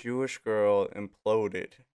that Jewish girl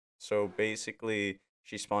imploded. So basically,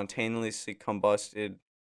 she spontaneously combusted.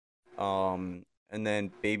 And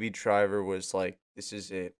then Baby Driver was like, "This is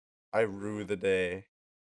it. I rue the day."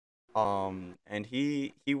 And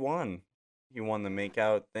he won. He won the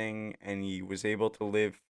makeout thing, and he was able to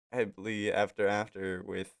live happily after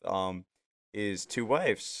with his two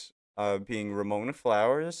wives, being Ramona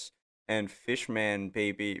Flowers and Fishman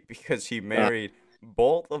Baby, because he married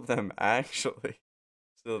both of them actually.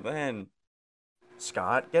 So then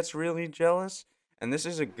Scott gets really jealous, and this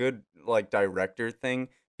is a good like director thing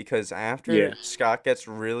because after Yeah. Scott gets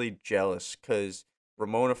really jealous because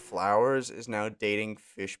Ramona Flowers is now dating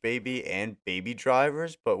Fish Baby and Baby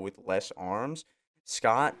Drivers, but with less arms.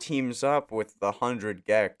 Scott teams up with the 100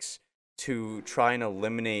 Gex to try and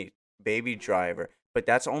eliminate Baby Driver, but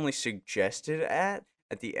that's only suggested at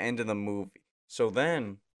the end of the movie. So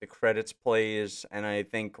then the credits plays, and I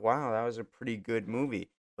think, wow, that was a pretty good movie.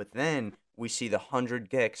 But then we see the 100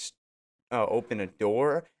 Gex open a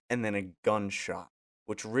door and then a gunshot,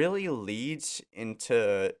 which really leads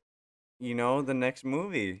into, the next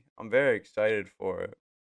movie. I'm very excited for it.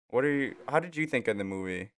 How did you think of the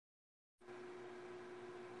movie?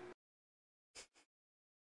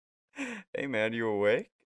 Hey man, you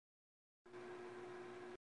awake?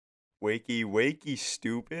 Wakey, wakey,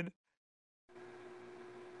 stupid.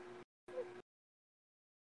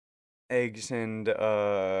 Eggs and,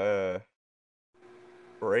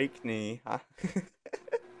 break knee, huh?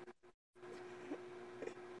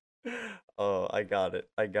 Oh, I got it.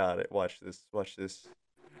 I got it. Watch this. Watch this.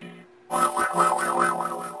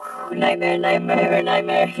 Nightmare, nightmare,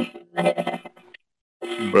 nightmare.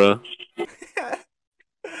 Bruh.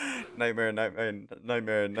 Nightmare, nightmare,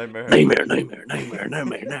 nightmare, nightmare.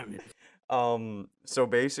 Nightmare. So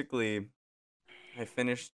basically, I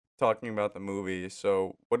finished talking about the movie.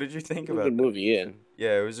 So, what did you think It was a about good that? movie, yeah.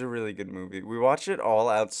 Yeah, it was a really good movie. We watched it all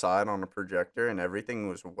outside on a projector, and everything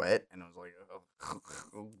was wet, and I was like,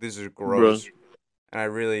 "Oh, this is gross." And I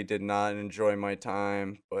really did not enjoy my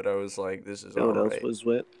time, but I was like, this is You know what else alright. was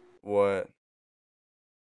wet? What?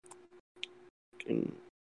 You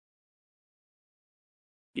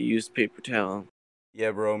used paper towel.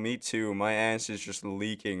 Yeah, bro, me too. My ass is just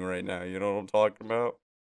leaking right now. You know what I'm talking about?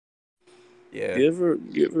 Yeah. You ever,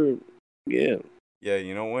 yeah. Yeah,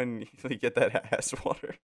 you know when you get that ass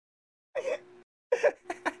water?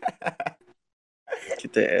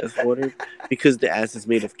 Get the ass water because the ass is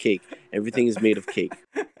made of cake. Everything is made of cake.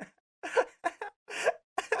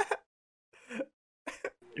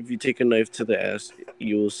 If you take a knife to the ass,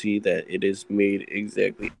 you will see that it is made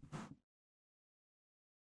exactly.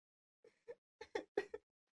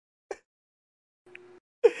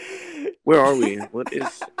 Where are we? What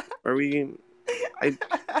is? Are we?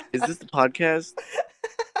 Is this the podcast?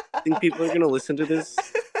 Think people are gonna listen to this?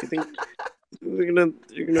 You think you're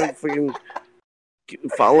gonna fucking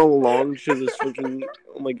follow along to this fucking?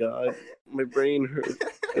 Oh my god, my brain hurts.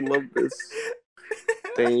 I love this.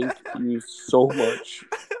 Thank you so much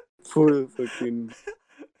for the fucking.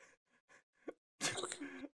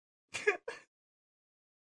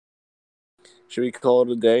 Should we call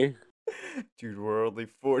it a day? Dude, we're only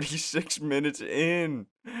 46 minutes in.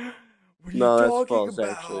 What are No, you that's talking false, about?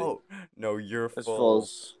 actually. No, you're That's false.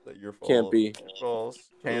 false. That you're false. Can't be. False.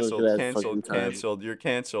 Look at Canceled. that Canceled. fucking time. Canceled. You're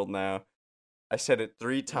canceled now. I said it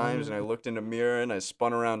 3 times and I looked in the mirror and I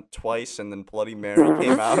spun around twice and then Bloody Mary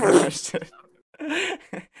came out and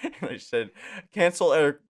I said, cancel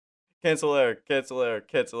Eric. Cancel Eric. Cancel Eric.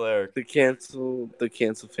 Cancel Eric. The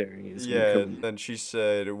cancel fairy is gonna Yeah, come. then she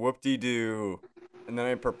said, whoop-de-doo. And then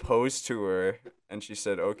I proposed to her, and she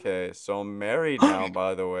said, okay, so I'm married now,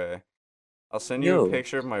 by the way. I'll send you Yo. a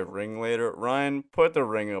picture of my ring later. Ryan, put the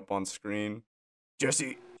ring up on screen.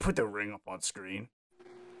 Jesse, put the ring up on screen.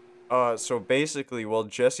 So basically, while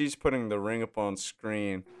Jesse's putting the ring up on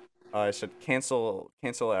screen, I said, cancel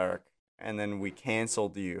Eric. And then we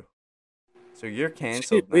canceled you. So you're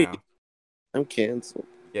canceled Wait. now. I'm canceled.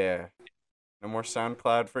 Yeah. No more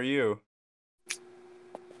SoundCloud for you.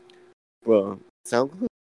 Bro, SoundCloud?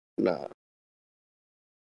 Nah.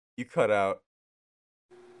 You cut out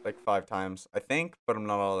like 5 times, I think, but I'm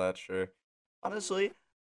not all that sure. Honestly,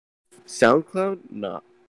 SoundCloud? Nah.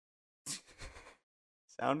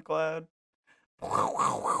 SoundCloud.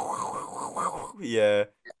 Yeah.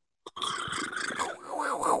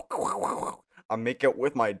 I make it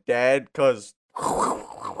with my dad cause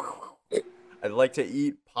I like to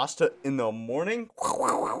eat pasta in the morning.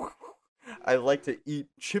 I like to eat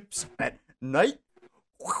chips at night.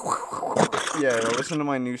 Yeah, listen to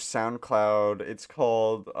my new SoundCloud. It's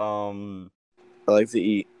called I like to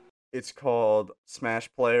eat. It's called Smash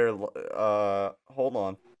Player. Hold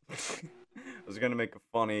on. I was gonna make a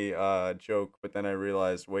funny joke, but then I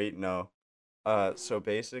realized, wait, no. So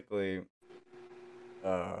basically,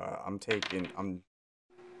 I'm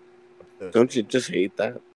Don't you just hate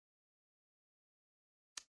that?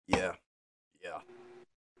 Yeah.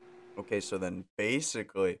 Okay, so then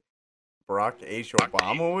basically, Barack H.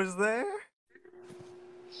 Obama was there?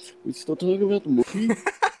 We still talking about the movie?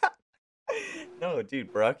 No,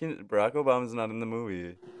 dude, Barack Obama's not in the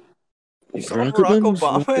movie. You saw Barack Barack Obama's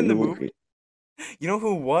Obama not in the movie? You know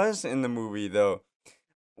who was in the movie, though?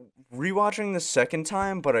 Rewatching the second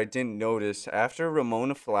time, but I didn't notice. After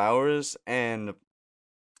Ramona Flowers and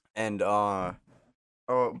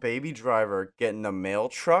Baby Driver get in the mail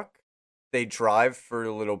truck, they drive for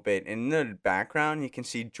a little bit. In the background, you can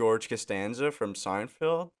see George Costanza from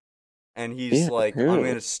Seinfeld. And he's Yeah, like, I'm apparently.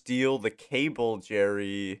 gonna steal the cable,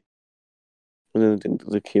 Jerry. And then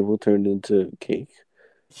the cable turned into cake.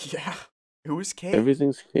 Yeah, it was cake.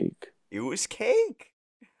 Everything's cake. It was cake.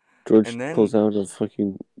 George And then- pulls out a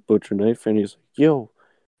fucking butcher knife and he's like, yo,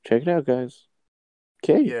 check it out, guys.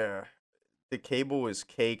 Cake. Yeah, the cable was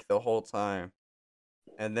cake the whole time.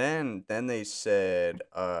 And then they said,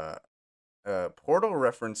 Portal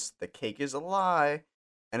referenced the cake is a lie.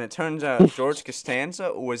 And it turns out George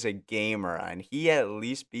Costanza was a gamer, and he at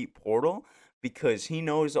least beat Portal because he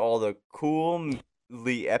knows all the coolly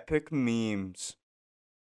epic memes.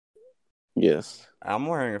 Yes. I'm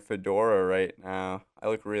wearing a fedora right now. I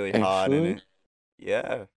look really hot in Actually? it.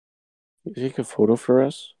 Yeah. You take a photo for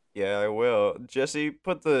us? Yeah, I will. Jesse,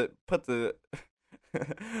 put the put the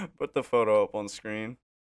photo up on screen.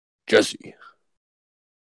 Jesse.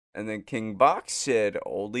 And then King Bach said,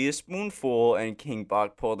 only a spoonful, and King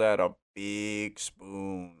Bach pulled out a big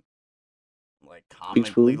spoon. Like,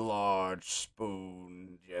 comically spoon? large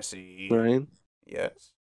spoon, Jesse. Ryan?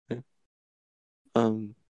 Yes.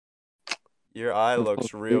 I'm Your eye Fall looks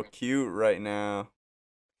asleep. real cute right now.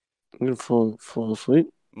 gonna fall asleep.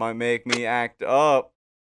 Might make me act up.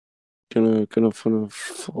 Gonna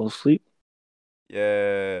fall asleep.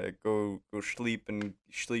 Yeah, go sleep and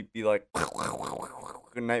sleep be like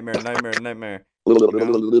nightmare.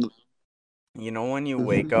 You know when you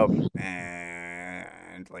wake up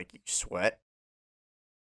and like you sweat?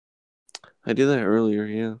 I did that earlier,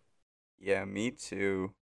 yeah. Yeah, me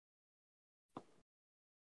too.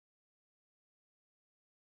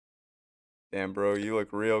 Damn, bro, you look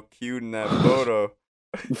real cute in that photo.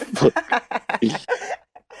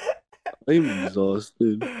 I'm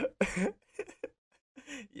exhausted.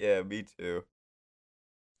 Yeah, me too.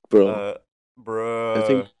 Bro. Bruh.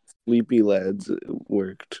 Sleepy Lads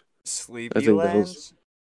worked. Sleepy think that was- Lads.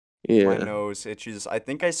 My Yeah. nose itches. I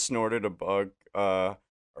think I snorted a bug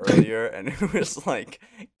earlier, and it was like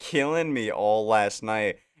killing me all last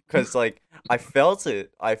night. Cause like I felt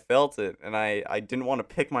it, and I didn't want to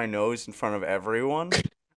pick my nose in front of everyone.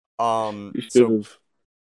 You should So have.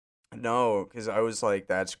 no, because I was like,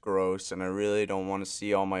 that's gross, and I really don't want to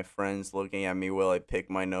see all my friends looking at me while I pick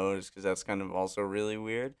my nose, because that's kind of also really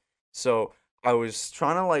weird. So I was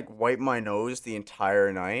trying to like wipe my nose the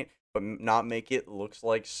entire night, but not make it looks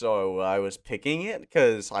like so I was picking it,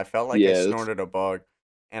 because I felt like I Yes. snorted a bug,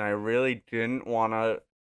 and I really didn't want to,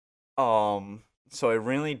 so I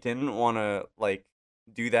really didn't want to like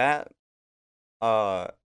do that.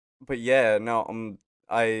 But yeah, no,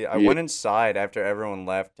 I Yeah. went inside after everyone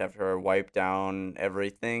left, after I wiped down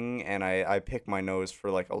everything, and I picked my nose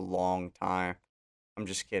for like a long time. I'm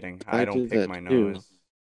just kidding. I I don't did pick that my too. nose.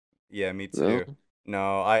 Yeah, me No? too.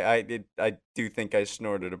 No, I do think I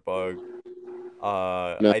snorted a bug.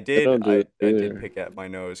 No, I did don't do it I did either. pick at my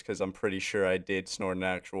nose because I'm pretty sure I did snort an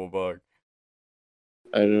actual bug.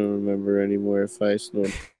 I don't remember anymore if I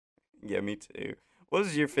snored. Yeah, me too. What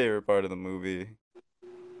was your favorite part of the movie?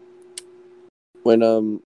 When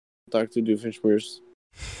Dr. Doofenshmirtz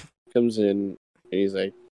comes in and he's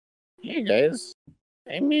like, "Hey guys,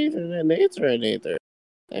 I made an Naturator.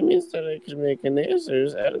 That means that I can make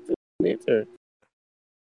lasers out of the Nature."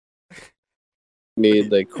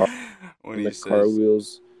 Made like car, When and he the car says,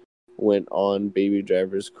 wheels went on Baby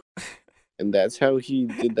Driver's car. And that's how he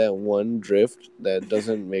did that one drift that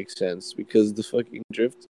doesn't make sense because the fucking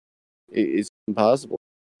drift is impossible.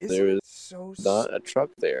 "Isn't There it is so not a truck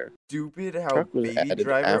there. stupid how Truck was Baby added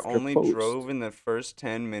Driver after only post. drove in the first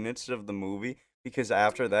 10 minutes of the movie because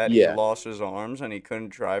after that Yeah. he lost his arms and he couldn't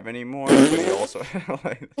drive anymore, but he also had a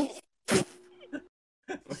license.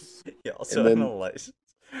 He also And had then- a license.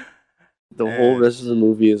 The whole And- rest of the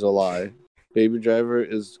movie is a lie. Baby Driver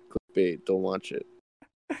is clickbait. Don't watch it.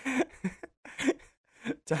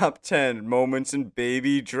 Top 10 moments in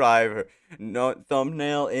Baby Driver. No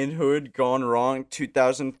thumbnail in hood gone wrong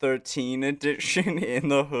 2013 edition in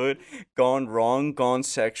the hood gone wrong gone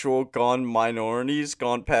sexual gone minorities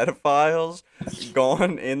gone pedophiles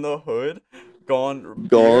gone in the hood gone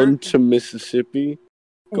Gone beer, to Mississippi.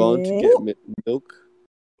 Gone to get milk.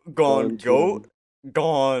 gone to- goat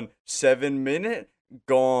gone 7 minute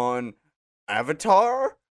gone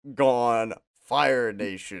Avatar gone Fire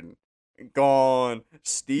Nation gone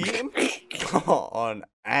Steam gone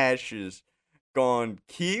Ashes gone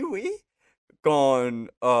Kiwi gone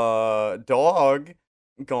Dog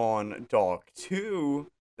gone Dog 2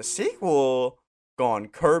 the sequel gone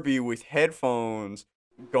Kirby with headphones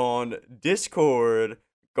gone Discord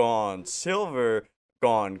gone Silver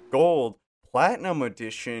gone Gold Platinum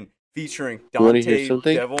Edition featuring You wanna hear Dante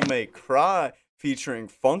something? Devil May Cry featuring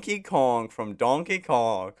Funky Kong from Donkey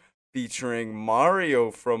Kong featuring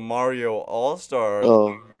Mario from Mario All-Stars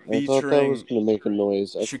Oh, I thought that was featuring gonna make a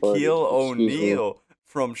noise. I farted. Shaquille Excuse me. O'Neal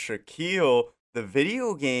from Shaquille, the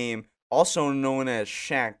video game, also known as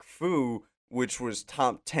Shaq Fu, which was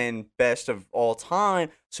top 10 best of all time.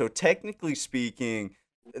 So technically speaking,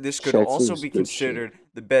 this could Shaq also Fu's be good shit. considered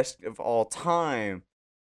the best of all time.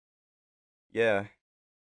 Yeah.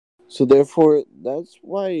 So therefore, that's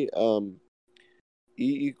why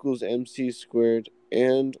E equals MC squared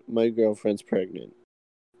and my girlfriend's pregnant.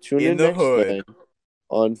 Tune In in the next hood. time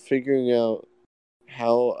on figuring out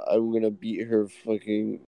how I'm gonna beat her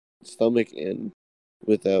fucking stomach in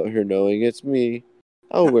without her knowing it's me.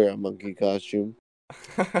 I'll wear a monkey costume.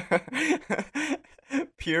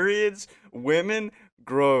 Periods, women,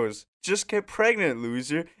 grows. Just get pregnant,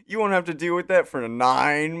 loser. You won't have to deal with that for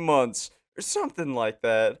 9 months. Or something like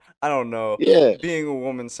that. I don't know. Yeah, Being a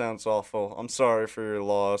woman sounds awful. I'm sorry for your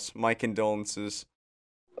loss. My condolences.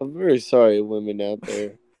 I'm very sorry, women out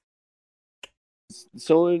there.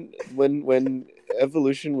 So when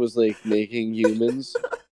evolution was like making humans,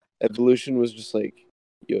 evolution was just like,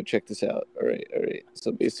 yo, check this out. All right.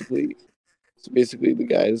 So basically the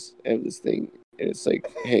guys have this thing, and it's like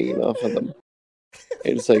hanging off of them,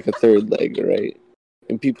 and it's like a third leg, right?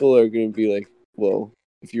 And people are gonna be like, well,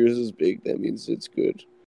 if yours is big, that means it's good.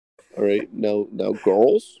 All right, now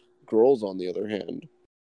girls on the other hand,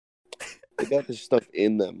 they got this stuff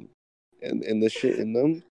in them, and the shit in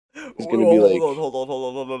them is gonna be like, Hold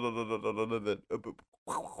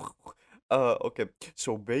on. Okay.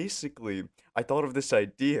 So basically, I thought of this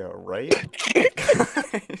idea, right?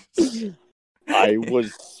 Guys. I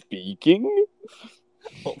was speaking.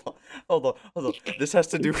 Hold on. This has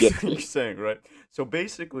to do with what you're saying, right? So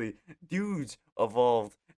basically, dudes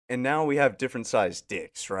evolved and now we have different sized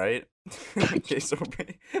dicks, right? Okay, so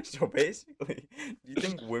basically, do you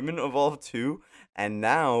think women evolved too? And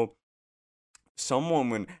now some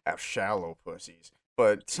women have shallow pussies,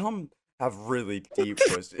 but some have really deep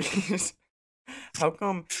pussies. How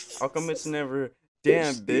come? How come it's never?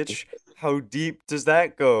 Damn, bitch. How deep does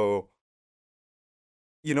that go?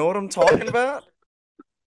 You know what I'm talking about?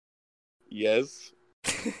 Yes,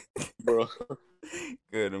 bro.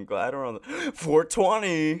 Good. I'm glad we're on the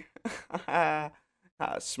 420.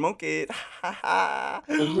 Smoke it.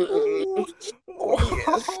 Ooh.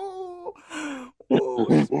 Ooh,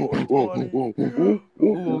 it's 420.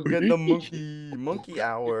 Ooh, get the monkey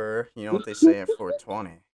hour. You know what they say at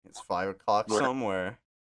 420? It's 5 o'clock What? somewhere.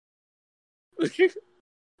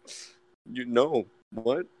 You know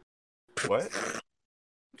what? What?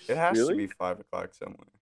 It has to Really? be 5 o'clock somewhere.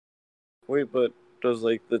 Wait, but does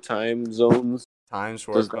like the time zones? Times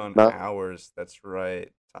Does work that on not- hours. That's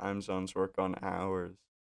right. Time zones work on hours.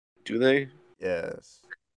 Do they? Yes.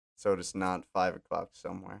 So it's not 5 o'clock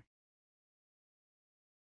somewhere.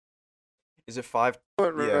 Is it 5?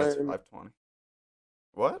 What, Yeah, it's Ryan? 5:20.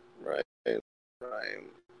 What? Right. Right.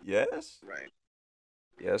 Yes? Right.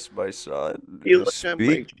 Yes, my son. You look at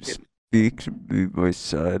my chin. Speak to me, my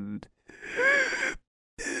son.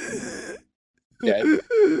 Dad.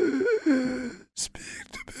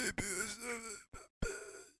 Speak to me, my son.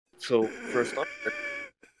 So first off,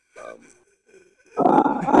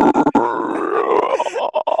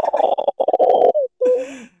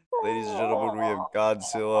 Ladies and gentlemen, we have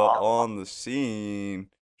Godzilla on the scene.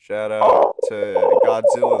 Shout out to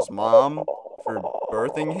Godzilla's mom for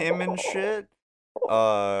birthing him and shit.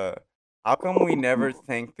 How come we never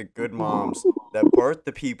thank the good moms that birth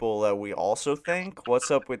the people that we also thank?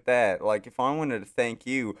 What's up with that? Like, if I wanted to thank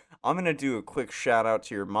you, I'm gonna do a quick shout out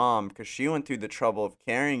to your mom because she went through the trouble of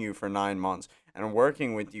carrying you for 9 months and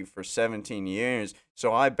working with you for 17 years.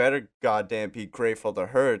 So I better goddamn be grateful to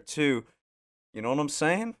her too. You know what I'm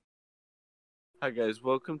saying? hi guys,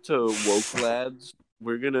 welcome to Woke Lads.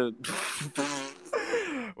 We're gonna.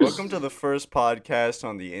 Welcome to the first podcast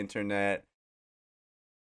on the internet.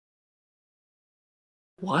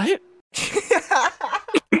 What?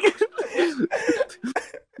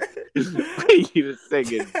 Wait a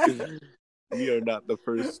second. We are not the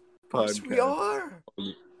first podcast. Yes, we are.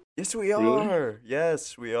 Yes, we Really? are.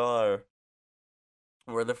 Yes, we are.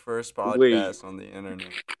 We're the first Wait. podcast on the internet.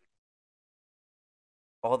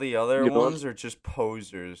 All the other You know what? ones are just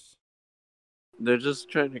posers. They're just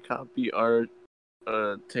trying to copy our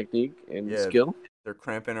technique and Yeah. skill. They're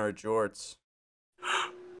cramping our jorts.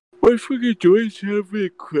 My fucking joints have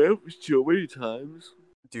been cramped so many times.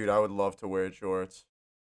 Dude, I would love to wear jorts.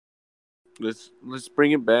 Let's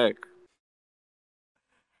bring it back.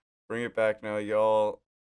 Bring it back now, y'all.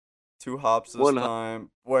 2 hops this One hop.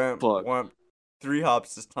 time. Wham, Fuck. wham. 3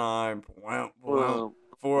 hops this time. Wham, wham. Well,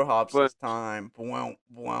 4 hops but- this time. Wham,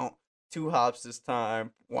 wham. 2 hops this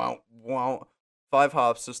time. Wham, wham. 5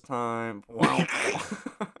 hops this time. Wham.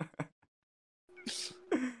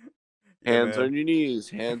 hands on your knees.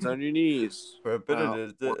 Hands on your knees.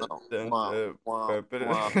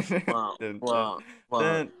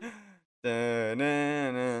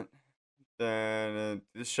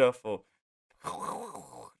 The shuffle.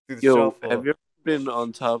 Do the Yo, shuffle. have you ever been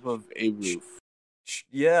on top of a roof?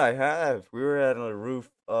 Yeah, I have. We were at a roof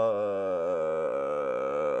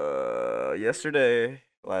yesterday,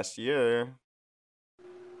 last year.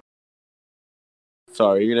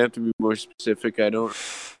 Sorry, you're gonna have to be more specific. I don't.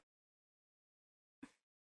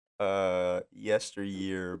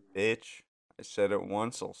 Yesteryear, bitch. I said it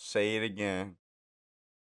once, I'll say it again.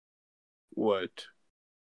 What?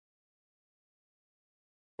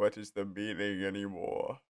 What is the meaning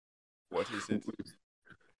anymore? What is it?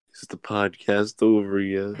 Is the podcast over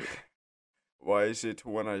yet? Why is it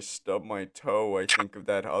when I stub my toe, I think of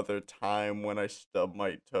that other time when I stubbed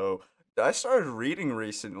my toe? I started reading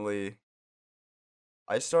recently.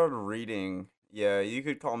 Yeah, you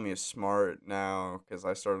could call me a smart now, because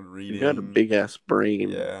I started reading. You got a big ass brain.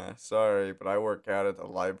 Yeah, sorry, but I work out at the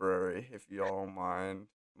library, if y'all don't mind.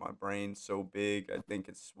 My brain's so big, I think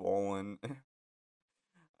it's swollen.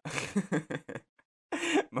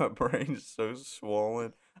 My brain's so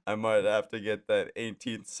swollen, I might have to get that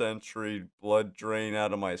 18th century blood drain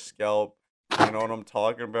out of my scalp. You know what I'm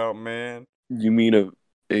talking about, man? You mean a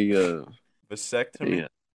Vasectomy? yeah.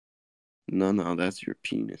 No, that's your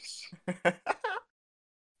penis.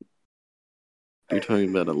 You're talking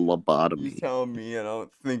about a You lobotomy. tell me I don't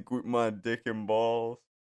think with my dick and balls.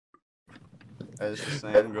 As the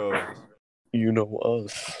saying goes. You know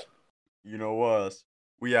us. You know us.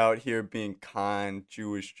 We out here being kind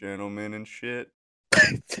Jewish gentlemen and shit.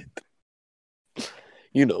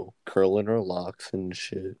 You know, curling her locks and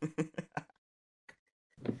shit.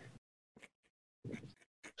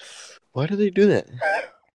 Why do they do that?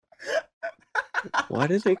 Why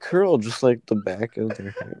do they curl just like the back of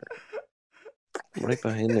their hair? Right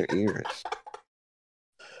behind their ears.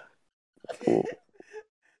 Well,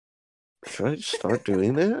 should I just start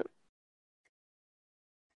doing that?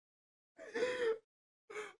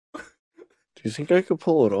 Do you think I could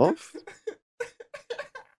pull it off?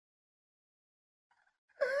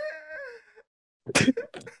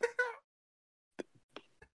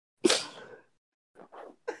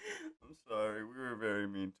 I'm sorry, we were very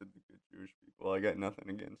mean to the good Jewish people. I got nothing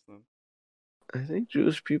against them. I think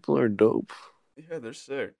Jewish people are dope. Yeah, they're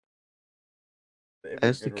sick. They have a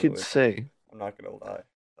As the good kids religion. say, I'm not gonna lie.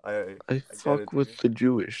 I I get it, fuck with dude. the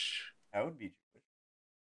Jewish. I would be Jewish.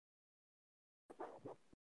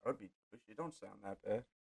 I would be Jewish. You don't sound that bad.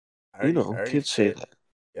 I You already, know, I already kids say fit. that.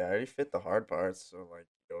 Yeah, I already fit the hard parts, so like,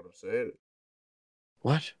 you know what I'm saying?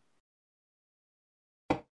 What?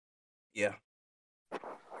 Yeah.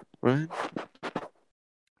 Right?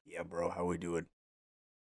 Yeah, bro, how we doing?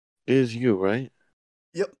 It is you, right?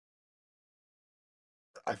 Yep.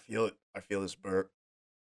 I feel it. I feel this burp.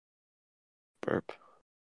 Burp.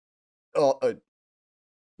 Oh,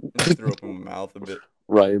 just threw up in my mouth a bit.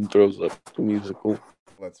 Ryan throws up the musical.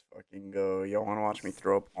 Let's fucking go. Y'all wanna watch me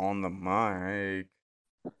throw up on the mic?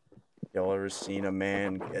 Y'all ever seen a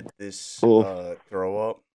man get this throw up?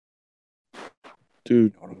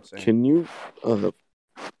 Dude, You know what I'm saying? can you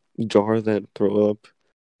jar that throw up,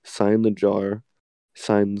 sign the jar,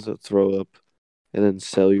 sign the throw up, and then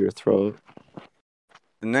sell your throw up?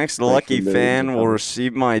 The next Like lucky for millions fan of will dollars.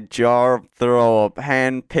 receive my jar of throw up,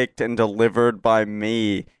 handpicked and delivered by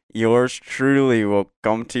me. Yours truly will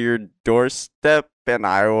come to your doorstep, and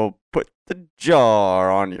I will put the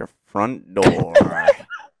jar on your front door.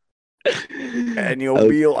 And you'll I'll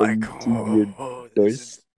be come like, to your oh, this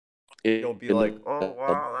doorstep is. You'll be like, oh,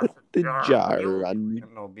 wow, that's a the jar. jar on your And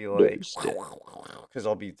they'll be like, doorstep. because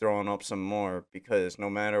I'll be throwing up some more. Because no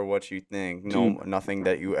matter what you think, Dude. nothing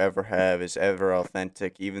that you ever have is ever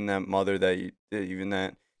authentic. Even that mother that you, even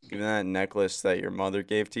that necklace that your mother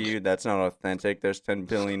gave to you, that's not authentic. There's 10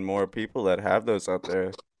 billion more people that have those out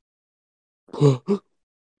there.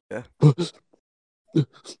 Yeah.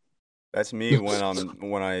 That's me when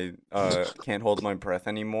I can't hold my breath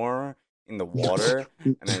anymore in the water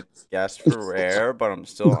and I gasp for air, but I'm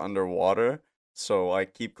still underwater. So I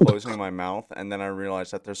keep closing my mouth, and then I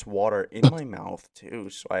realize that there's water in my mouth too.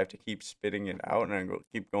 So I have to keep spitting it out, and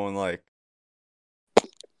keep going like,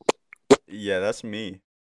 yeah, that's me.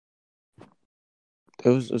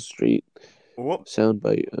 That was a straight Whoop.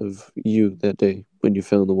 soundbite of you that day when you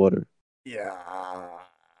fell in the water. Yeah,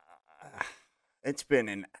 it's been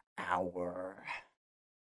an hour.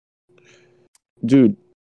 Dude,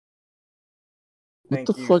 Thank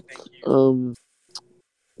what the you. fuck? Thank you.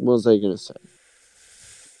 What was I gonna say?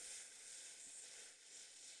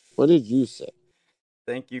 What did you say?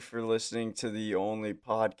 Thank you for listening to the only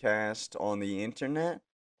podcast on the internet.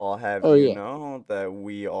 I'll have Oh, you yeah. know that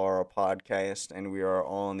we are a podcast and we are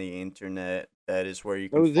on the internet. That is where you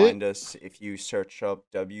That can was find us if you search up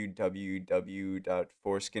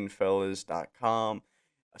www.foreskinfellas.com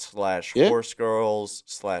 / Yeah? horse girls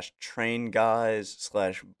 / train guys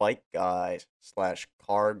 / bike guys /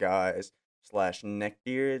 car guys /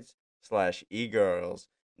 neckbeards /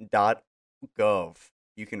 e-girls.gov.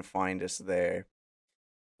 You can find us there.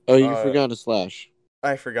 Oh, you forgot a slash.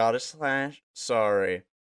 I forgot a slash. Sorry.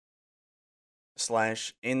 /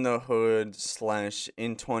 in the hood /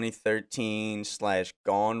 in 2013 /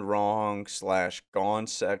 gone wrong / gone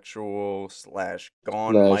sexual / gone Slash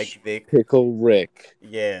Mike Vick. Pickle Rick.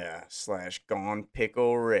 Yeah, / gone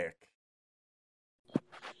pickle Rick.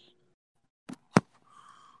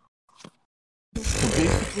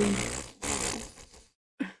 Basically,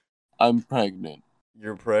 I'm pregnant.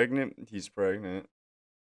 You're pregnant? He's pregnant.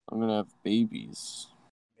 I'm gonna have babies.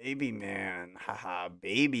 Baby man. Haha,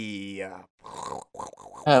 baby.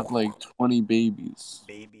 Have like 20 babies.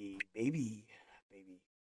 Baby. Baby.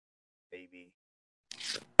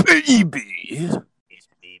 It's babe, Mr.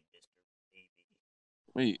 Baby.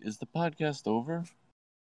 Wait, is the podcast over?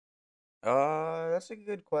 That's a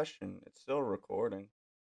good question. It's still recording.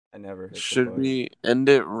 I never hit the Should button. we end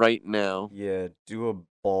it right now? Yeah, do a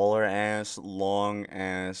baller ass, long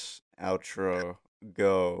ass outro.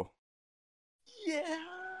 Go. Yeah.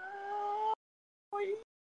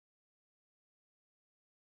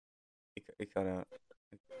 It cut out.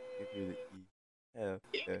 I hear the E. Yeah,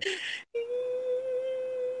 okay.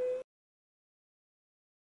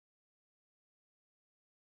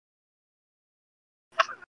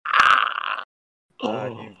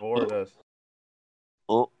 He bored us.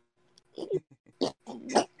 Oh,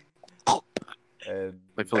 And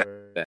I feel we're-